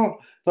being a punk.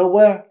 So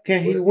where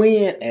can he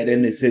win at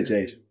in this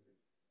situation?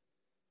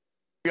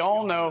 We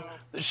all know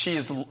that she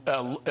is,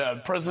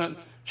 President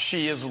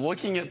Xi is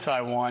looking at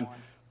Taiwan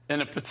in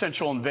a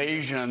potential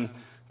invasion.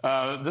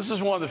 This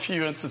is one of the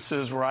few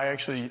instances where I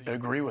actually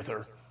agree with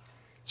her.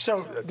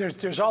 So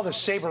there's all this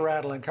saber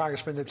rattling,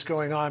 Congressman, that's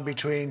going on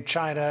between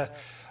China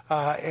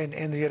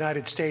and the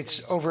United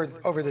States over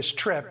this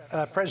trip.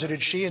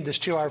 President Xi, in this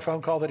 2-hour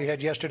phone call that he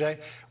had yesterday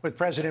with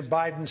President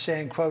Biden,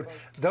 saying, quote,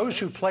 "Those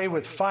who play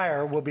with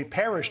fire will be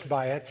perished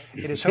by it.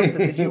 It is hoped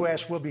that the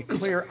U.S. will be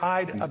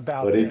clear-eyed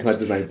about this."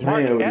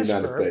 Mark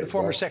Esper, the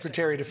former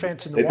Secretary of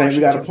Defense in the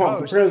Washington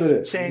Post,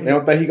 saying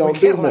that we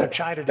can't allow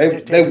China to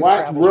dictate who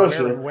travels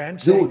where and when,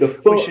 saying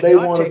we should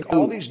not take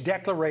all these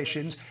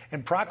declarations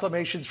and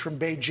proclamations from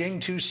Beijing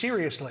too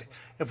seriously.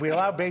 If we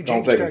allow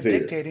Beijing to start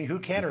dictating who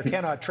can or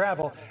cannot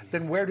travel,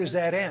 then where does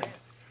that end?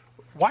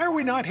 Why are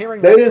we not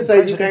hearing they that didn't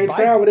say President you can't Biden?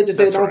 travel. They just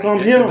said don't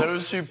come here.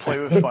 Those who play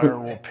with fire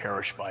will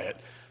perish by it.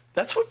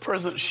 That's what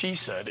President Xi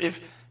said.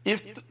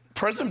 If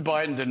President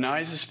Biden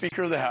denies the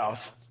Speaker of the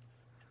House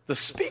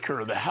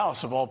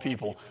of all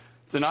people,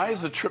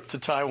 denies the trip to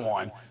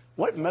Taiwan,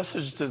 what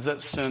message does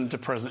that send to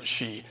President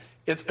Xi?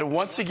 It's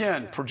once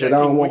again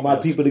projecting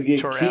weakness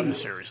to our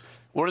adversaries.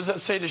 What does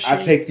that say to Xi?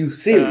 I take you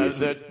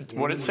seriously.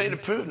 What did it say to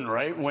Putin,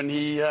 right, when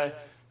he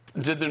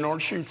did the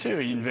Nord Stream 2?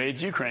 He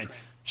invades Ukraine.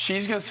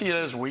 She's going to see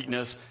that as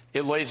weakness.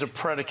 It lays a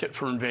predicate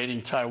for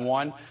invading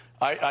Taiwan.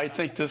 I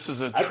think this is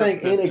a trip I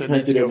think any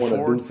country that want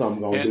to do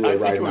something going to do it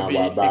right now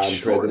while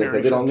Biden's president,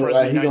 because it don't look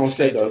like he's going to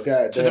take a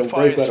goddamn to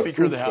defy the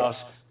Speaker of the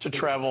House to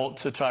travel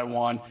to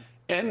Taiwan,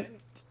 and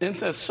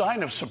it's a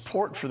sign of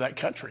support for that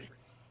country.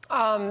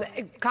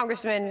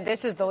 Congressman,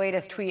 this is the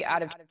latest tweet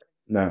out of...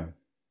 Now,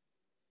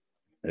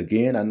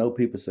 again, I know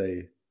people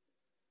say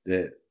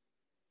that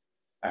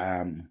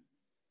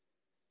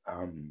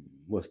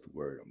what's the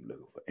word I'm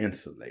looking for?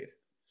 Insulated.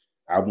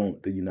 I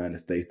want the United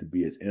States to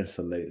be as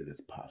insulated as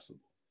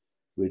possible,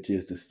 which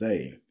is to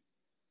say,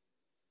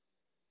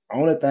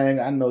 only thing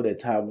I know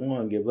that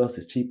Taiwan give us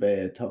is cheap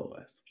ass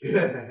toys.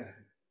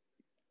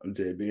 I'm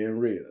just being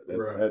real.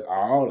 That's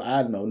all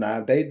I know.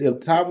 Now, if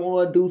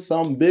Taiwan do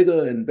something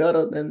bigger and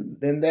better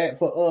than that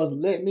for us,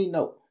 let me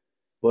know.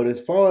 But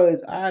as far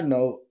as I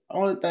know,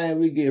 only thing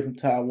we get from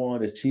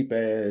Taiwan is cheap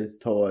ass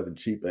toys and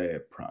cheap ass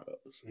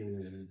products.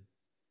 Mm-hmm.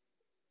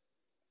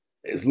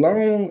 As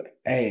long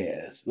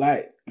as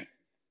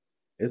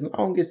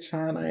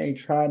China ain't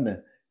trying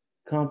to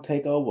come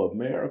take over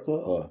America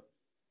or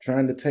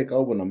trying to take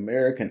over an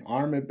American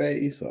army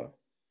base or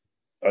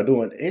or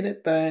doing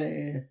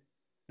anything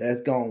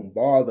that's gonna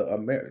bother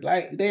America.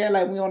 Like they're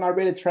like we don't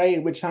already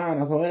trade with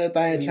China, so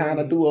anything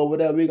China do over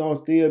there, we gonna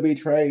still be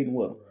trading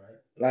with them.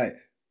 Like,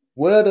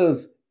 where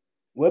does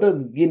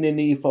getting in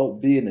these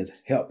folk business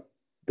help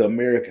the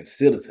American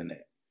citizen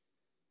at?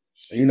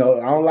 You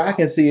know, all I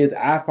can see is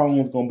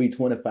iPhone's gonna be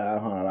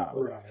 $2,500.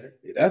 Right.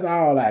 That's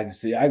all I can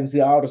see. I can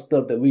see all the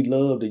stuff that we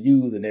love to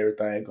use and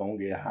everything gonna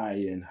get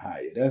higher and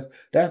higher.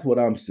 That's what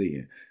I'm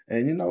seeing.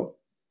 And you know,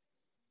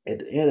 at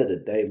the end of the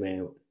day,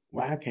 man,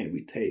 why can't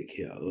we take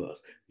care of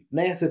us?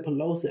 Nancy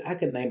Pelosi, I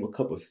can name a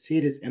couple of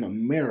cities in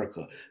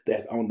America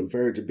that's on the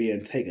verge of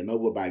being taken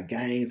over by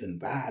gangs and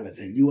violence,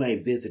 and you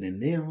ain't visiting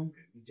them.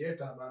 You just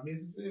talking about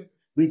Mississippi.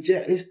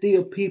 It's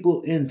still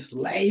people in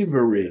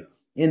slavery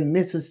in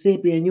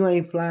Mississippi, and you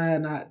ain't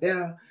flying out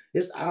there.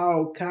 It's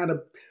all kind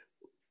of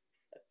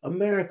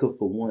America,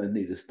 for one,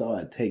 need to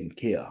start taking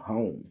care of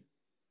home.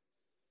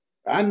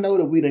 I know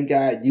that we done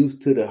got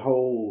used to the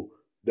whole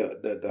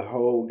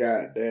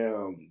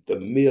goddamn the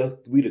myth.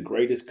 We the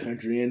greatest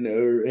country in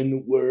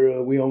the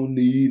world. We don't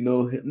need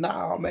no.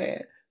 Nah,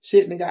 man,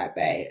 shit done got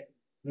bad.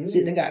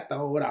 Shit done got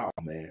thrown off,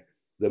 man.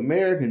 The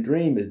American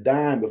dream is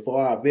dying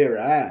before our very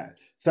eyes.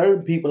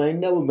 Certain people ain't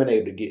never been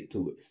able to get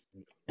to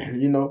it.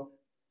 You know,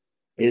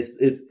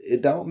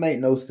 it don't make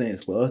no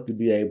sense for us to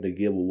be able to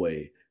give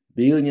away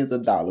billions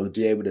of dollars,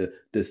 be able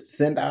to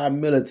send our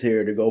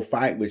military to go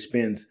fight, which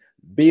spends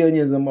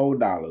billions of more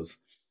dollars,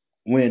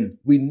 when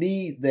we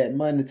need that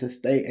money to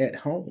stay at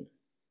home.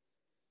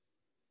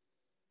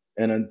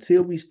 And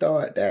until we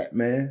start that,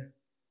 man,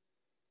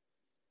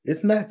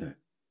 it's nothing.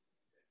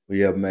 But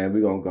yeah, man,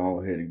 we're gonna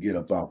go ahead and get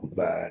up off of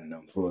Biden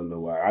them for a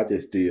little while. I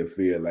just still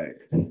feel like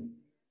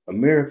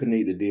America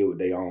need to deal with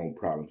their own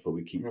problems before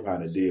we keep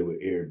trying to deal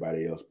with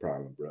everybody else's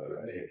problems, bro.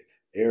 Like,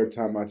 every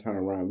time I turn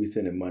around, we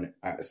sending money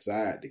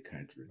outside the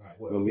country. Like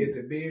what,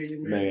 50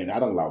 billion? Man, I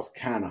done lost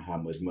count of how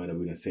much money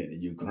we done sent to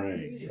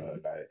Ukraine, bro.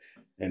 Like,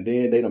 and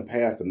then they done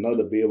passed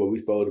another bill where we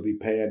supposed to be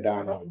paying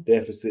down our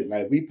deficit.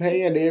 Like, we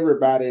paying to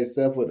everybody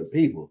except for the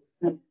people.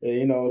 And,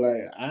 you know,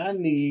 like, I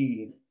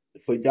need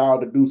for y'all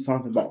to do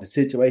something about the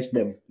situation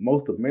that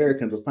most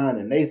Americans are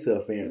finding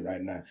themselves in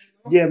right now.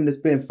 You having to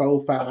spend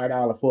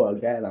 $4-5 for a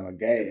gallon of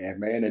gas,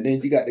 man, and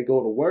then you got to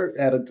go to work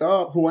at a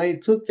job who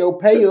ain't took your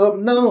pay up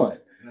none.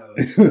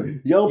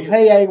 Your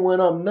pay ain't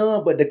went up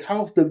none, but the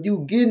cost of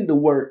you getting to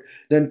work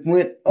then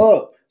went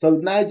up. So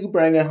now you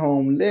bringing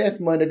home less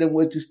money than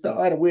what you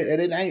started with,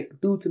 and it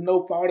ain't due to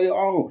no fault of your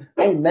own.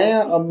 Ain't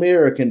now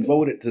American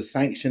voted to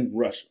sanction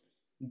Russia.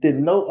 Did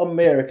no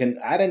American?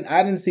 I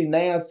didn't see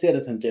now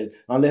citizens just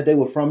unless they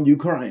were from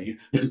Ukraine.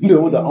 They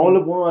were the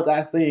only ones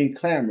I seen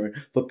clamoring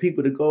for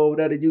people to go over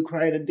there to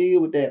Ukraine and deal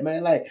with that,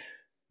 man. Like,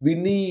 we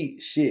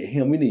need shit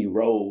here. We need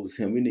roads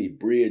here. We need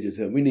bridges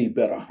here. We need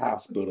better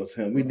hospitals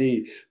here. We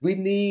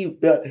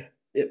need better.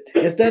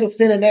 Instead of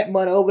sending that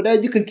money over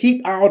there, you can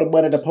keep all the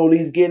money the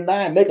police getting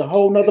now and make a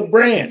whole nother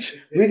branch.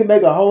 We can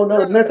make a whole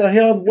nother mental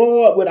health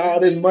ward with all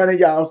this money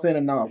y'all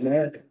sending off,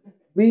 man.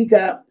 We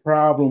got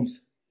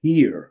problems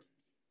here.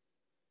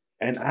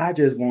 And I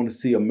just want to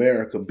see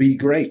America be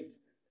great.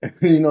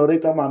 You know, they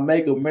talking about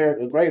make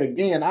America great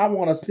again. I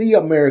want to see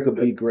America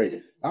be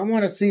great. I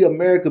want to see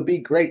America be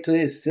great to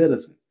its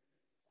citizens.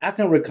 I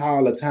can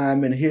recall a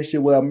time in history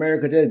where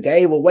America just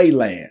gave away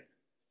land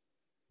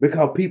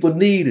because people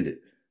needed it.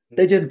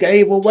 They just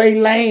gave away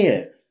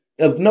land.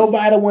 If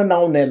nobody went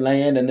on that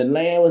land and the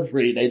land was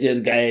free, they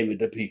just gave it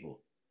to people.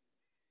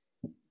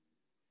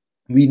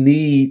 We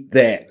need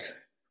that.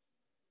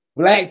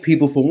 Black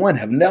people, for one,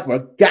 have never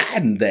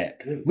gotten that.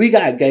 We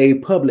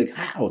gave public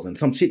housing,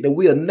 some shit that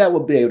we'll never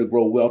be able to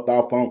grow wealth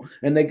off on,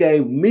 and they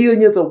gave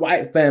millions of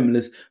white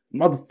families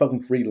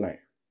motherfucking free land.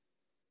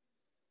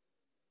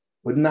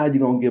 But now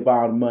you're gonna give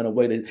all the money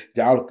away that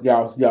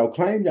y'all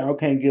claim y'all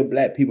can't give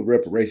black people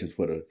reparations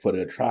for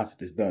the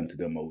atrocities done to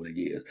them over the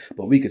years.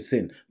 But we could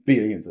send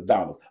billions of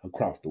dollars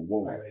across the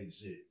world.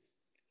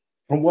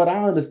 From what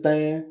I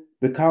understand,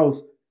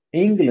 because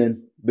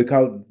England,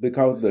 because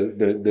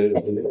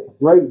the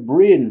Great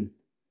Britain,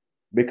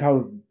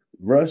 because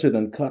Russia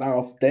done cut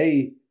off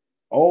their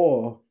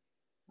oil,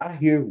 I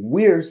hear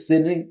we're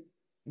sending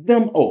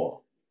them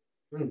oil.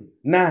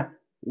 Now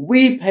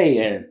we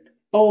paying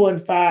 $4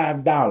 and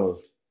 $5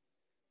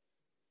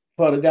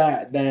 for the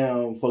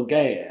goddamn for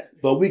gas,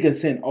 but we can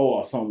send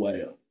oil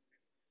somewhere else.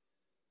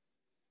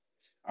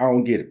 I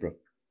don't get it, bro.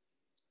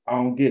 I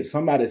don't get it.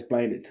 Somebody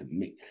explain it to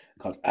me,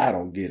 because I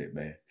don't get it,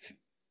 man.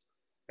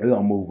 We're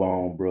gonna move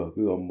on, bro.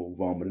 We're gonna move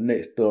on. But the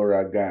next story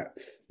I got.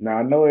 Now,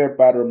 I know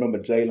everybody remember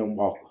Jalen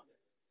Walker.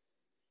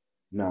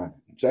 Now,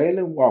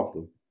 Jalen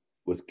Walker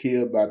was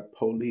killed by the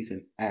police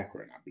in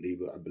Akron. I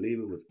believe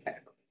it was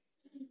Akron.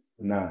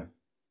 Now,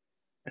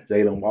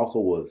 Jalen Walker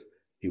was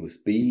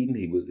speeding.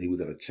 He was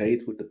in a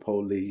chase with the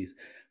police.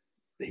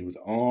 He was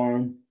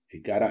armed. He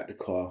got out the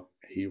car.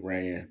 He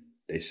ran.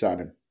 They shot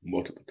him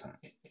multiple times.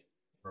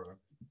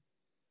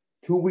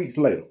 2 weeks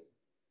later,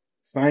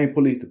 same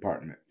police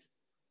department.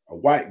 A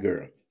white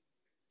girl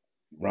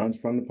runs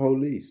from the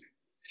police.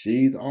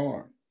 She's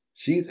armed.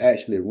 She's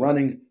actually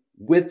running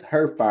with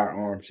her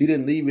firearm. She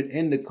didn't leave it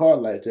in the car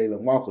like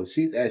Jalen Walker.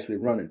 She's actually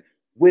running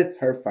with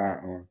her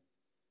firearm.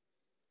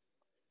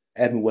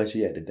 Ask me where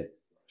she at today.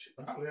 She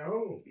probably at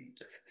home.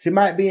 She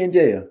might be in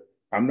jail.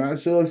 I'm not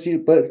sure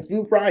if but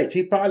you're right.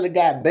 She probably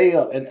got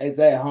bail and is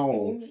at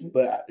home.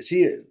 But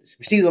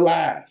she's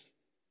alive.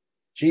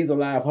 She's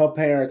alive. Her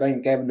parents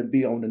ain't having to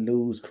be on the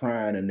news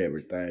crying and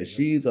everything.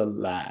 She's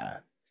alive.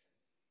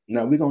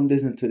 Now we're gonna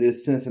listen to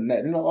this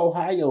Cincinnati. You know,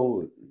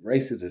 Ohio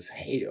racist as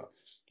hell.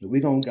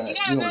 We're gonna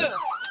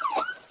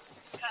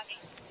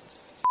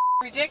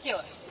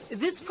ridiculous.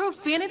 This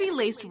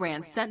profanity-laced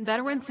rant sent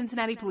veteran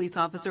Cincinnati police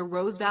officer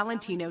Rose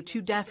Valentino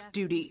to desk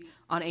duty.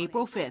 On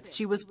April 5th,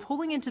 she was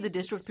pulling into the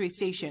District 3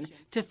 station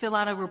to fill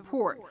out a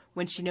report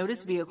when she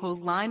noticed vehicles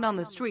lined on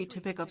the street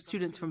to pick up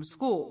students from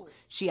school.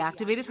 She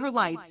activated her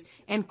lights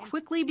and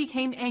quickly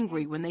became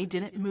angry when they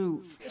didn't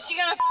move. Is she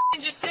gonna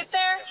just sit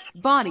there?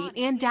 Body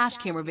and dash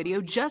camera video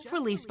just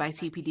released by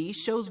CPD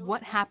shows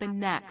what happened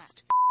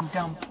next.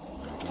 Dumb.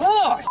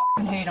 Oh,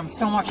 I hate him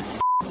so much.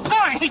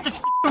 Oh, I hate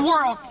this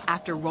world.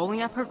 After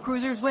rolling up her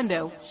cruiser's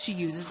window, she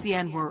uses the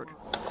N-word.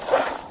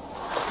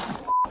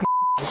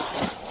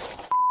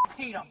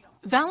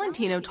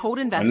 Valentino told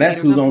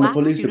investigators a black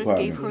student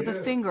gave her the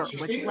finger,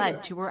 which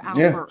led to her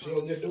outburst.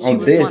 She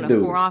was one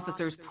of 4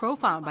 officers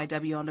profiled by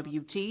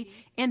WNWT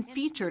and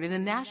featured in a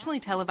nationally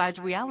televised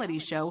reality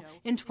show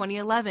in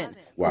 2011,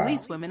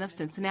 Police Women of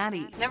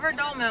Cincinnati. Never a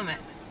dull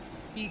moment.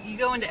 You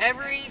go into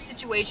every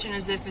situation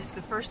as if it's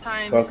the first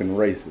time fucking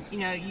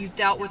racist. You've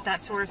dealt with that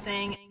sort of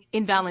thing.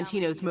 In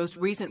Valentino's most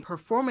recent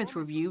performance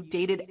review,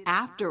 dated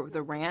after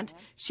the rant,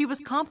 she was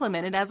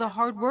complimented as a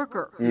hard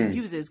worker who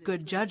uses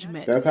good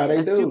judgment. That's how they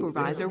a do.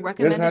 supervisor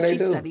recommended she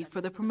study for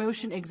the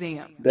promotion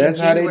exam. In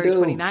January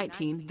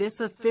 2019,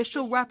 this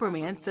official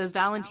reprimand says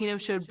Valentino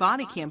showed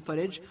body cam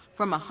footage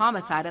from a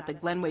homicide at the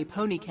Glenway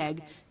Pony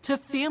Keg to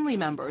family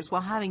members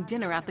while having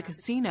dinner at the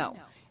casino.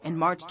 In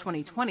March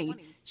 2020,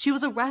 she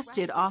was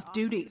arrested off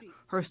duty.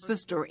 Her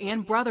sister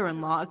and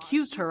brother-in-law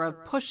accused her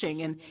of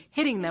pushing and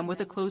hitting them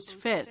with a closed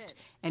fist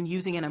and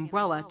using an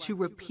umbrella to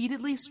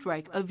repeatedly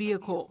strike a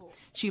vehicle.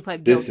 She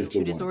pled guilty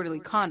to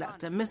disorderly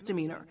conduct, a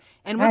misdemeanor,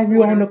 and was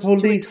ordered to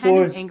attend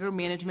an anger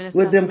management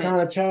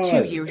assessment.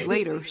 2 years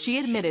later, she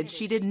admitted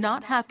she did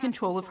not have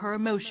control of her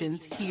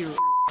emotions here.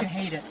 I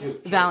hate it.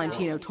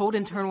 Valentino told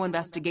internal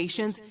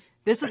investigations,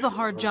 "This is a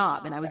hard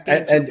job, and I was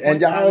getting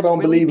and y'all don't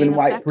believe in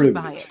white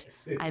privilege.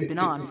 I've been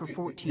on for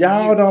 14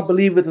 Y'all years. don't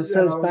believe it's a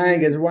such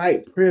thing as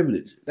white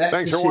privilege. That's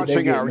Thanks for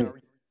watching our.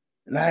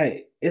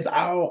 Like, it's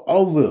all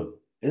over.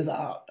 It's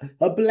all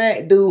a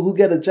black dude who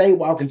get a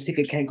jaywalking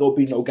ticket can't go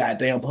be no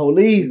goddamn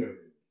police.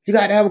 You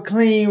got to have a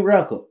clean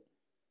record.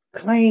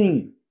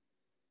 Clean.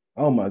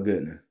 Oh my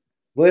goodness.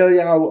 Well,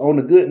 y'all, on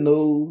the good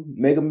news,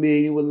 Mega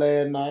Million was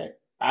last night.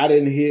 I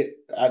didn't hit.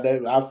 I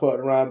fucked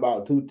around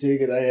about 2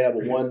 tickets. I have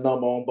a 1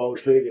 number on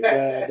both tickets.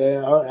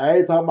 Goddamn. I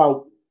ain't talking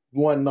about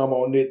 1 number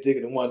on this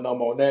ticket and 1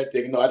 number on that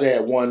ticket. No, I just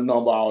had 1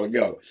 number all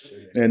together.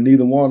 And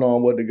neither one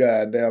on with the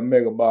goddamn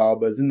mega ball.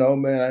 But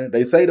man,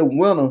 they say the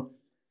winner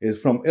is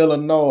from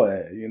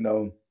Illinois.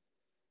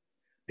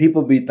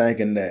 People be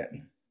thinking that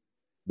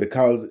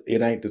because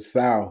it ain't the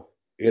South,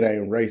 it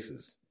ain't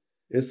racist.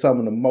 It's some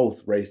of the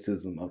most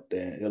racism up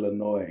there in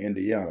Illinois and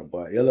Indiana.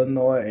 But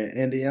Illinois and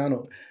Indiana,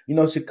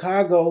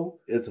 Chicago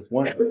is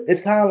one.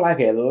 It's kind of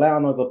like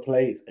Atlanta's a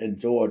place and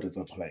Georgia's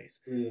a place.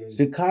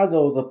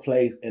 Chicago's a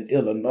place and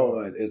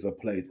Illinois is a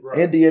place. Right.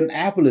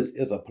 Indianapolis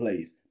is a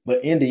place,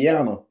 but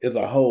Indiana is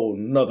a whole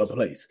nother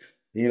place.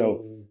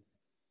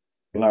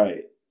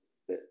 Like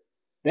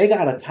they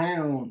got a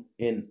town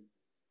in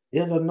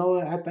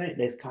Illinois, I think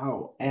that's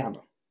called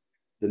Anna.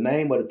 The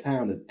name of the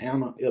town is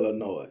Anna,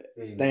 Illinois.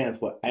 It stands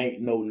for Ain't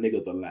No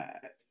Niggas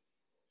Alive.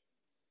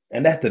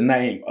 And that's the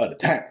name of the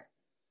town.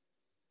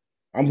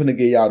 I'm gonna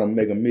give y'all the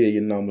Mega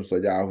Million numbers so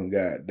y'all can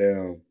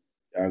y'all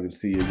can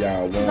see if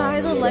y'all won. Buy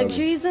the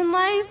luxuries in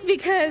life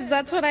because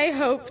that's what I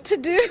hope to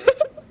do.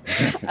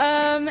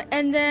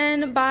 And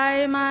then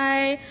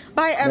buy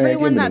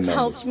everyone that's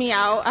helped me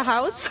out a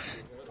house.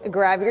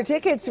 Grab your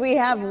tickets. We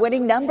have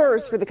winning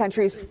numbers for the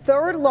country's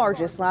 3rd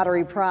largest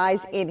lottery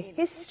prize in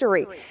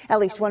history. At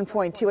least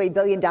 $1.28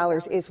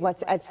 billion is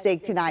what's at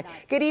stake tonight.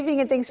 Good evening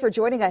and thanks for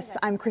joining us.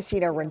 I'm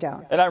Christina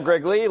Rendon. And I'm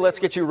Greg Lee. Let's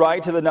get you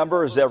right to the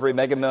numbers every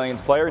Mega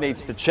Millions player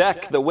needs to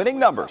check. The winning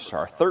numbers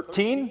are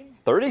 13,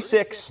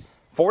 36,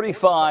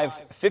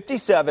 45,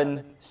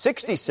 57,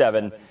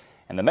 67,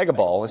 and the Mega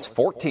Ball is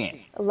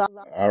 14.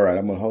 All right,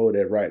 I'm going to hold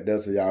that right there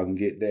so y'all can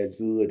get that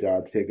good.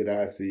 Y'all check it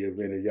out, see if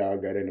any of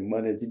y'all got any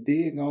money. If you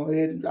did, go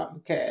ahead and drop the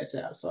cash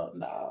out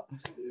something now.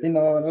 You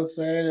know what I'm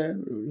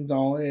saying?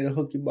 Go ahead and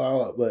hook your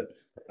ball up. But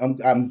I'm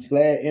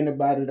glad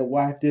anybody that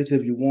watched this,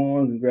 if you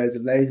won,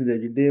 congratulations.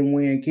 If you didn't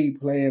win,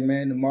 keep playing,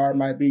 man. Tomorrow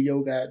might be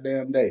your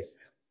goddamn day.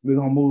 We're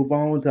going to move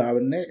on to our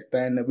next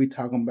thing that we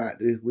talking about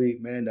this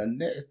week, man. The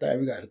next thing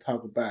we got to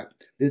talk about,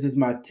 this is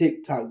my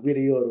TikTok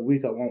video of the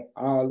week. I want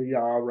all of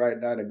y'all right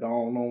now to go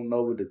on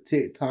over to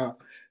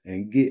TikTok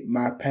and get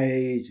my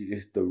page.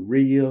 It's The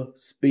Real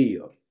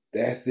Spill.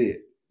 That's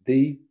it.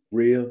 The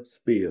Real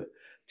Spill.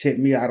 Check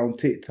me out on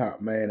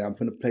TikTok, man. I'm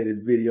finna play this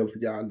video for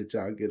y'all, let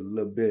y'all get a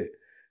little bit.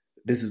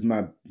 This is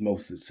my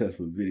most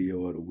successful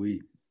video of the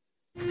week.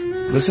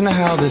 Listen to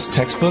how this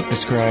textbook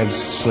describes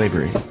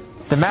slavery.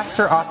 The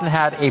master often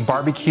had a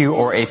barbecue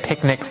or a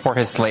picnic for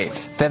his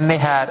slaves. Then they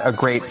had a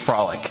great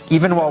frolic.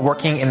 Even while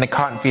working in the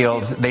cotton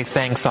fields, they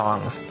sang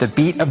songs. The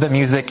beat of the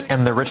music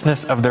and the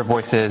richness of their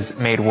voices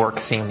made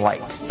work seem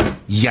light.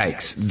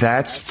 Yikes.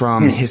 That's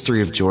from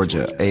History of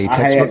Georgia, a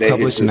textbook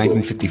published in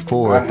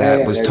 1954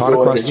 that was taught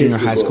across junior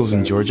high schools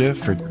in Georgia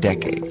for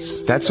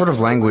decades. That sort of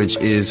language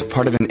is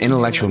part of an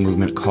intellectual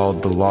movement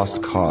called the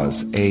Lost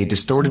Cause, a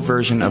distorted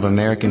version of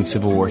American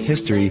Civil War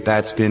history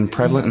that's been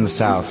prevalent in the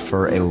South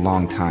for a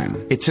long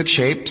time. It took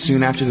shape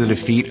soon after the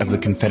defeat of the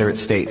Confederate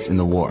States in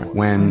the war,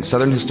 when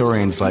Southern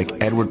historians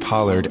like Edward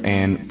Pollard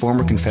and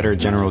former Confederate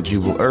General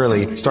Jubal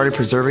Early started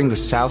preserving the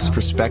South's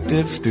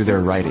perspective through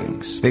their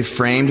writings. They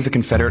framed the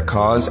Confederate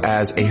cause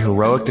as a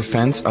heroic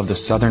defense of the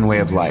Southern way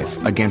of life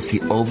against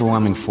the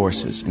overwhelming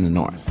forces in the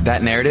North.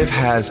 That narrative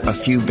has a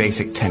few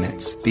basic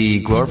tenets: the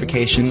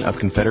glorification of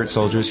Confederate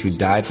soldiers who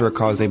died for a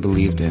cause they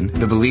believed in,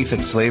 the belief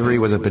that slavery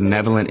was a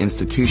benevolent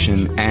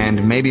institution,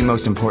 and maybe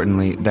most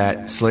importantly,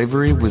 that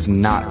slavery was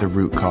not the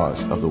root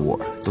cause of the war.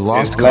 The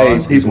Lost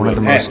Cause is one of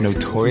the most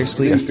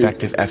notoriously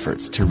effective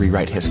efforts to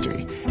rewrite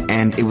history,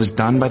 and it was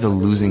done by the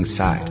losing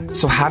side.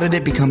 So how did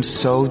it become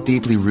so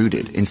deeply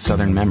rooted in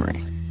Southern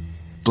memory?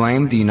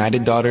 Blame the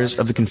United Daughters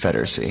of the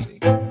Confederacy.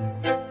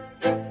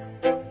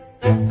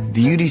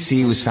 The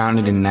UDC was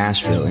founded in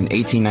Nashville in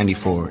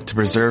 1894 to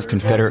preserve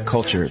Confederate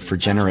culture for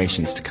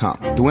generations to come.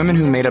 The women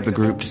who made up the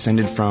group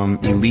descended from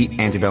elite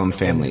antebellum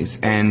families,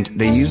 and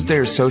they used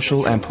their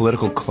social and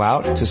political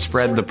clout to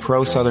spread the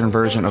pro-Southern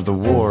version of the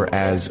war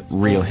as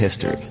real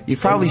history.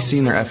 You've probably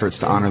seen their efforts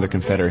to honor the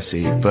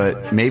Confederacy,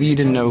 but maybe you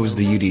didn't know it was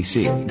the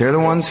UDC. They're the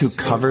ones who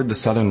covered the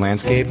Southern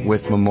landscape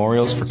with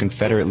memorials for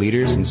Confederate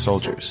leaders and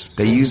soldiers.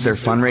 They used their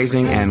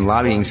fundraising and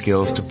lobbying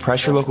skills to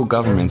pressure local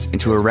governments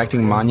into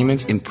erecting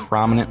monuments in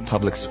prominent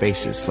public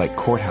spaces like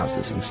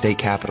courthouses and state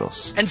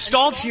capitals.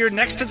 Installed here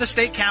next to the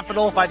state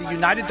capitol by the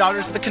United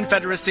Daughters of the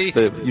Confederacy.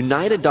 The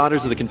United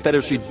Daughters of the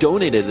Confederacy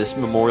donated this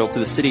memorial to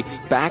the city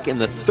back in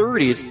the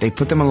 30s. They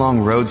put them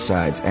along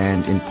roadsides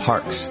and in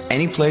parks.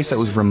 Any place that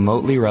was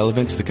remotely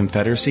relevant to the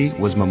Confederacy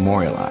was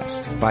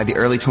memorialized. By the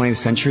early 20th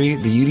century,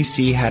 the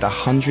UDC had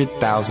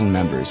 100,000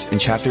 members and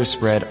chapters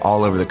spread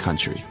all over the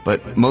country,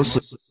 but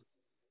mostly...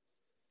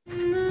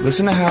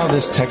 Listen to how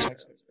this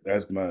text...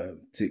 That's my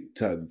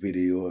TikTok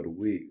video of the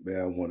week,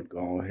 man. I want to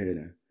go ahead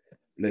and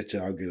let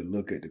y'all get a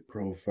look at the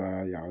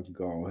profile. Y'all can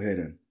go ahead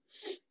and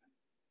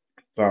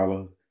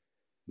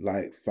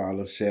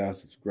follow, share,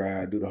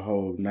 subscribe, do the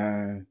whole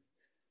nine.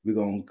 We're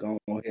going to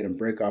go ahead and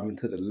break off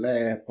into the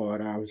last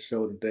part of our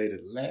show today.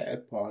 The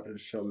last part of the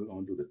show, we're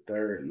going to do the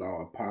third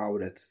law of power.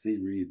 That's the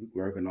series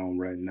we're working on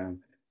right now.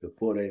 The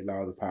 48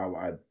 laws of power.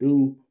 I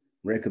do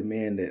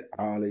recommend that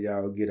all of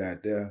y'all get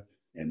out there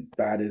and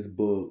buy this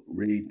book,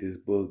 read this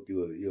book.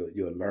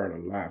 You'll learn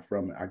a lot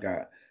from it. I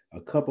got a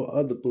couple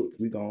other books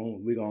we're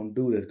gonna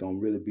do that's gonna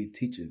really be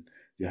teaching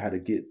you how to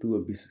get through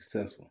and be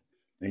successful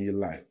in your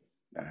life.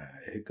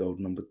 Here goes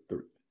number 3.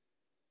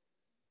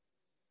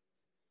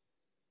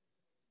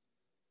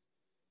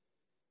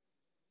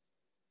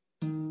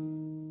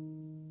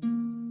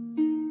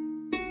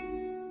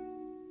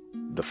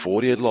 The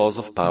 48 Laws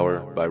of Power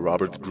by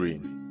Robert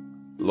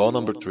Greene. Law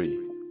number 3.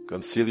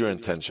 Conceal your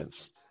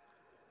intentions.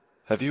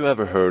 Have you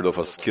ever heard of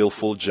a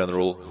skillful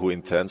general who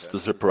intends to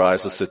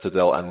surprise a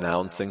citadel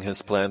announcing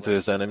his plan to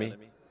his enemy?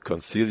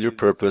 Conceal your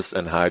purpose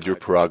and hide your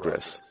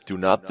progress. Do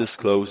not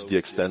disclose the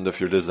extent of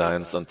your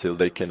designs until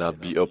they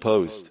cannot be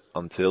opposed,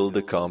 until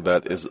the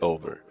combat is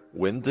over.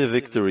 Win the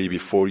victory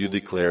before you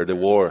declare the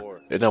war.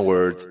 In a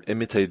word,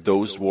 imitate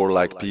those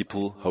warlike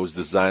people whose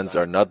designs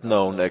are not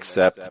known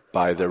except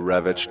by the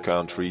ravaged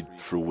country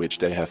through which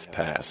they have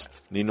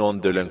passed.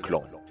 Ninon de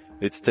Lenclon.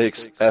 It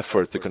takes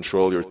effort to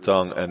control your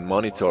tongue and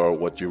monitor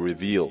what you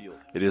reveal.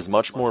 It is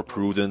much more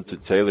prudent to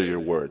tailor your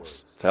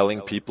words,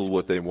 telling people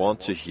what they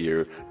want to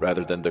hear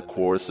rather than the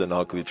coarse and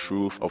ugly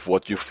truth of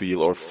what you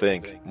feel or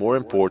think. More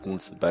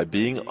important, by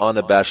being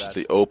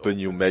unabashedly open,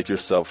 you make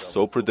yourself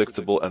so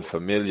predictable and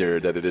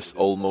familiar that it is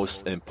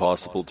almost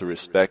impossible to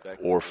respect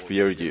or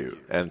fear you,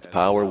 and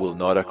power will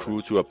not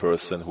accrue to a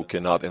person who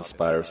cannot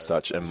inspire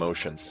such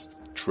emotions.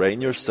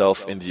 Train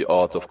yourself in the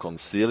art of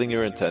concealing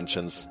your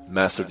intentions,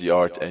 master the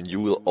art, and you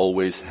will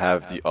always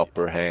have the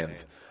upper hand.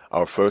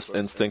 Our first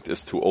instinct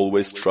is to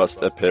always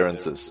trust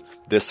appearances.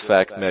 This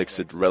fact makes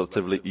it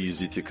relatively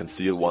easy to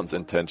conceal one's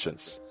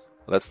intentions.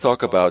 Let's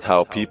talk about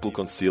how people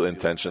conceal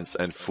intentions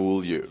and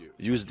fool you.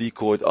 Use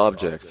decoyed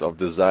objects of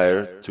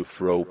desire to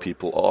throw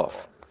people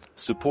off.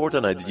 Support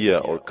an idea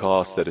or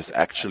cause that is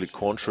actually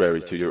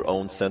contrary to your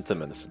own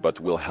sentiments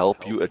but will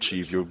help you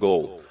achieve your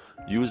goal.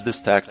 Use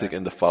this tactic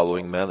in the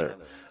following manner.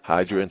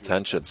 Hide your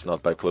intentions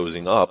not by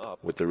closing up,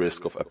 with the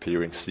risk of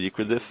appearing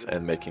secretive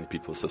and making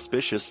people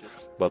suspicious,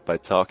 but by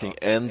talking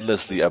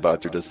endlessly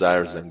about your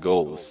desires and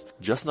goals,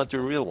 just not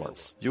your real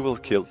ones. You will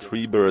kill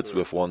 3 birds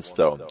with 1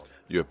 stone.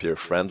 You appear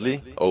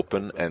friendly,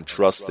 open, and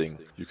trusting.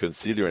 You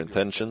conceal your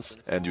intentions,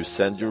 and you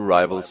send your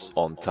rivals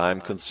on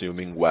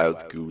time-consuming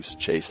wild goose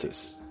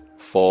chases.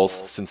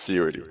 False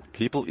sincerity.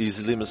 People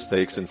easily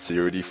mistake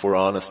sincerity for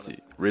honesty.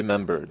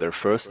 Remember, their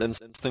first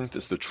instinct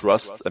is to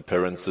trust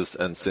appearances,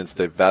 and since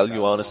they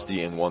value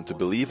honesty and want to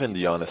believe in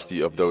the honesty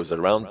of those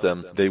around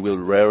them, they will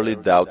rarely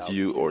doubt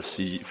you or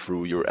see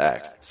through your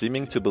act.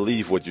 Seeming to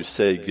believe what you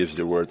say gives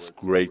your words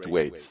great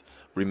weight.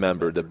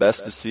 Remember, the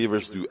best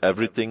deceivers do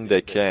everything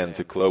they can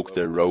to cloak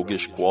their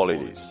roguish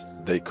qualities.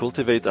 They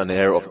cultivate an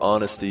air of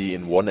honesty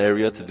in one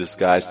area to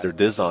disguise their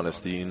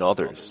dishonesty in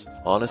others.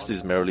 Honesty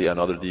is merely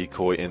another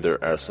decoy in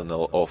their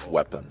arsenal of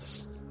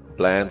weapons.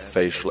 Bland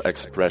facial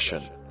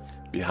expression.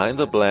 Behind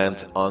a bland,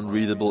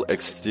 unreadable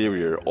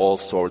exterior, all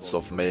sorts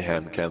of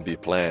mayhem can be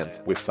planned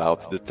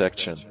without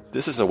detection.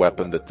 This is a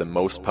weapon that the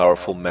most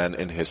powerful men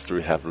in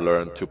history have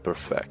learned to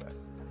perfect.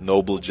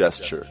 Noble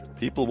gesture.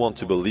 People want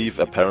to believe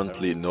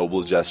apparently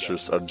noble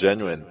gestures are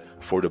genuine,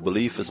 for the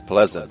belief is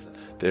pleasant.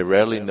 They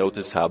rarely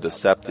notice how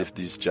deceptive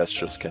these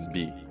gestures can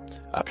be.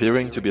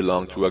 Appearing to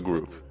belong to a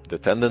group. The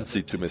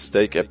tendency to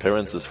mistake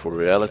appearances for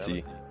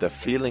reality, the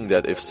feeling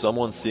that if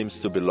someone seems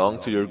to belong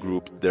to your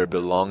group, their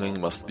belonging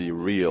must be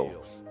real.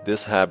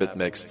 This habit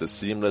makes the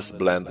seamless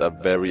blend a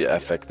very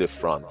effective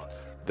front.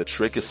 The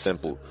trick is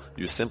simple.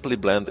 You simply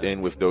blend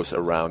in with those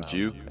around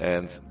you,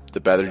 and the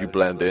better you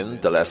blend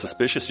in, the less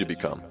suspicious you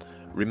become.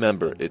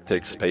 Remember, it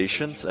takes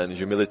patience and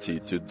humility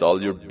to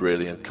dull your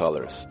brilliant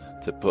colors,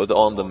 to put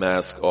on the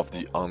mask of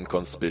the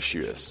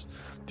unconspicuous.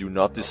 Do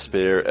not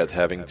despair at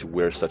having to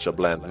wear such a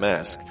bland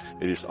mask.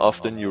 It is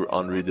often your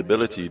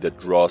unreadability that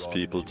draws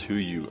people to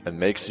you and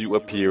makes you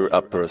appear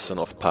a person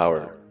of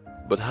power.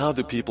 But how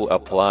do people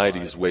apply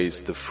these ways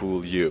to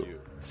fool you?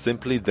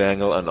 Simply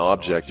dangle an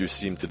object you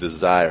seem to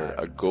desire,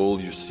 a goal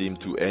you seem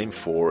to aim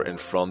for in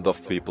front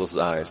of people's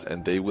eyes,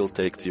 and they will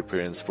take the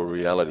appearance for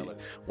reality.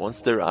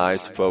 Once their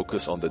eyes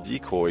focus on the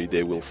decoy,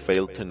 they will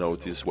fail to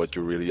notice what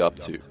you're really up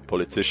to.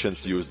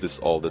 Politicians use this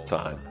all the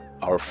time.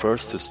 Our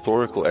first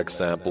historical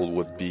example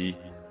would be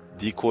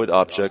decoyed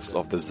objects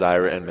of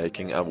desire and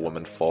making a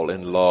woman fall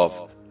in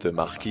love. The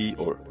Marquis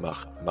or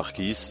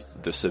Marquise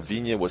de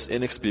Sévigné was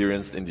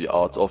inexperienced in the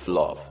art of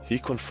love. He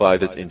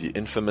confided in the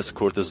infamous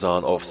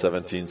courtesan of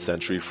 17th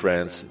century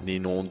France,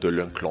 Ninon de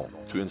Lenclon,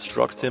 to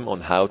instruct him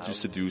on how to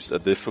seduce a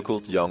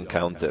difficult young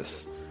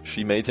countess.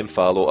 She made him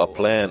follow a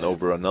plan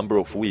over a number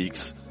of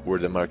weeks where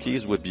the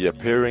Marquise would be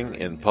appearing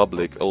in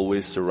public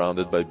always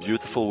surrounded by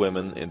beautiful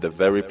women in the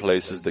very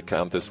places the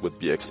Countess would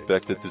be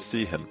expected to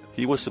see him.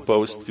 He was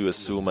supposed to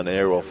assume an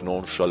air of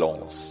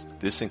nonchalance.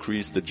 This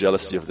increased the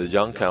jealousy of the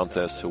young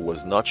Countess, who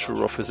was not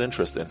sure of his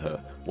interest in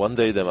her. One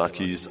day the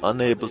Marquise,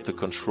 unable to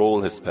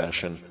control his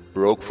passion,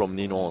 broke from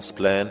Ninon's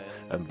plan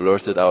and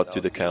blurted out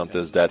to the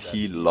Countess that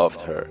he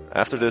loved her.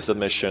 After this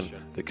admission,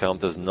 the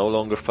Countess no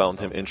longer found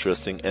him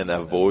interesting and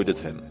avoided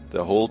him.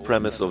 The whole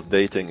premise of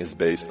dating is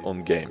based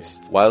on games,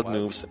 wild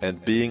moves,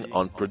 and being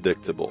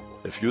unpredictable.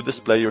 If you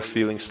display your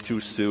feelings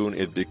too soon,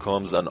 it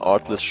becomes an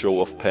artless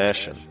show of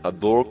passion, a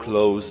door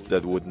closed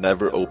that would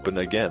never open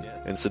again.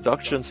 In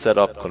seduction, set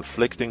up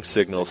conflicting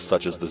signals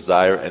such as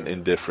desire and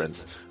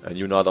indifference, and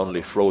you not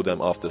only throw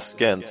them off the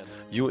scent,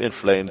 you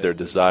inflame their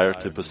desire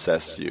to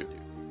possess you.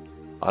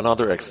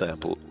 Another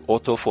example,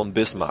 Otto von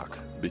Bismarck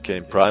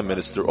became Prime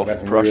Minister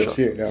of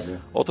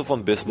Prussia. Otto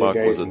von Bismarck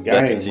was a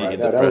deputy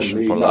in the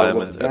Prussian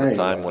parliament at a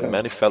time when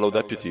many fellow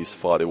deputies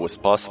thought it was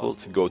possible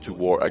to go to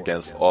war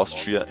against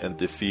Austria and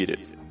defeat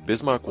it.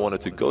 Bismarck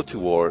wanted to go to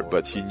war,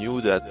 but he knew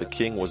that the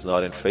king was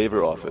not in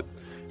favor of it.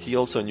 He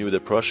also knew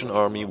the Prussian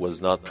army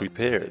was not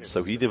prepared,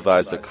 so he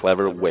devised a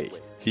clever way.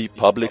 He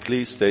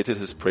publicly stated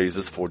his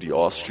praises for the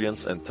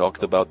Austrians and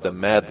talked about the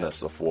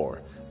madness of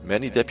war.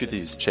 Many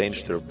deputies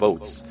changed their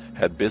votes.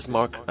 Had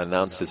Bismarck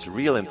announced his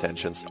real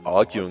intentions,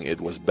 arguing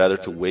it was better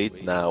to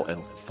wait now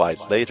and fight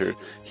later,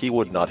 he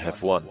would not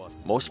have won.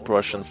 Most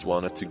Prussians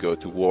wanted to go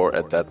to war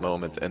at that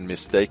moment and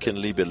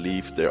mistakenly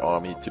believed their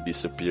army to be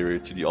superior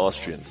to the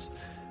Austrians.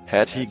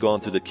 Had he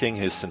gone to the king,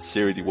 his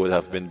sincerity would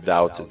have been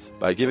doubted.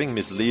 By giving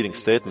misleading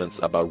statements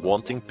about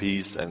wanting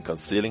peace and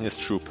concealing his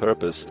true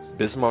purpose,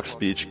 Bismarck's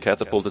speech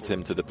catapulted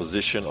him to the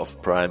position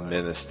of prime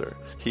minister.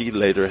 He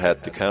later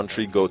had the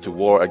country go to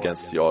war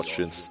against the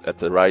Austrians at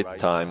the right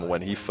time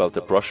when he felt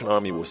the Prussian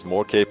army was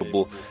more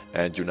capable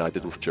and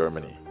united with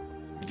Germany.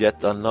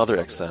 Yet another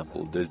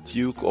example, the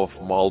Duke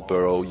of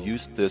Marlborough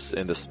used this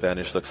in the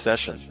Spanish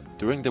succession.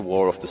 During the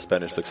War of the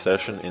Spanish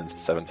Succession in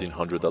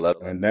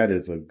 1711. And that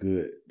is a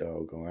good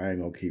doggone. I ain't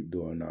gonna keep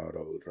doing all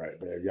those right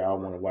there. If y'all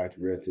want to watch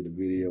the rest of the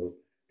video,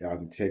 y'all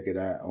can check it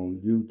out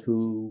on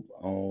YouTube.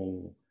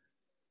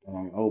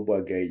 Old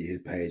boy gave you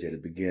his page at the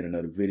beginning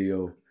of the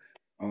video.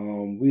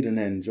 We done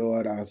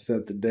enjoyed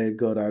ourselves today.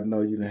 God, I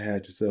know you done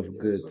had yourself a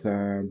good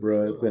time,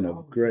 bro. It's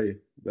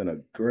been a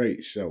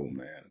great show,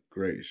 man.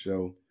 Great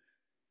show.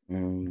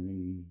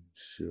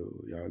 Sure,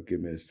 y'all give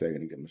me a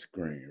second to get my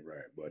screen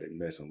right, but they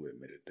messing with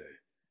me today.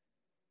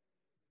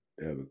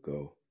 There we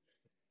go.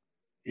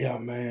 Yeah,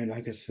 man,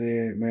 like I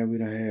said, man, we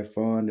done had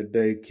fun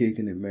today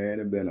kicking it, man.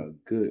 It's been a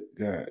good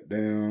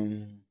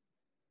goddamn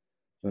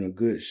Been a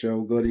good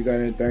show. Good. You got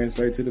anything to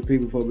say to the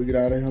people before we get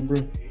out of here, bro?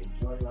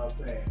 Enjoy y'all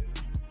Saturday.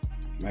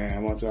 Man, I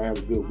want y'all to have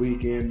a good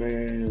weekend,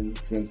 man.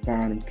 Spend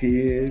time with them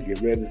kids. Get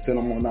ready to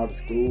send them on out to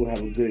school.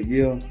 Have a good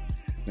year.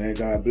 Man,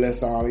 God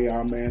bless all of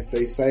y'all, man.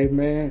 Stay safe,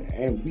 man.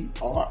 And we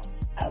are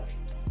out.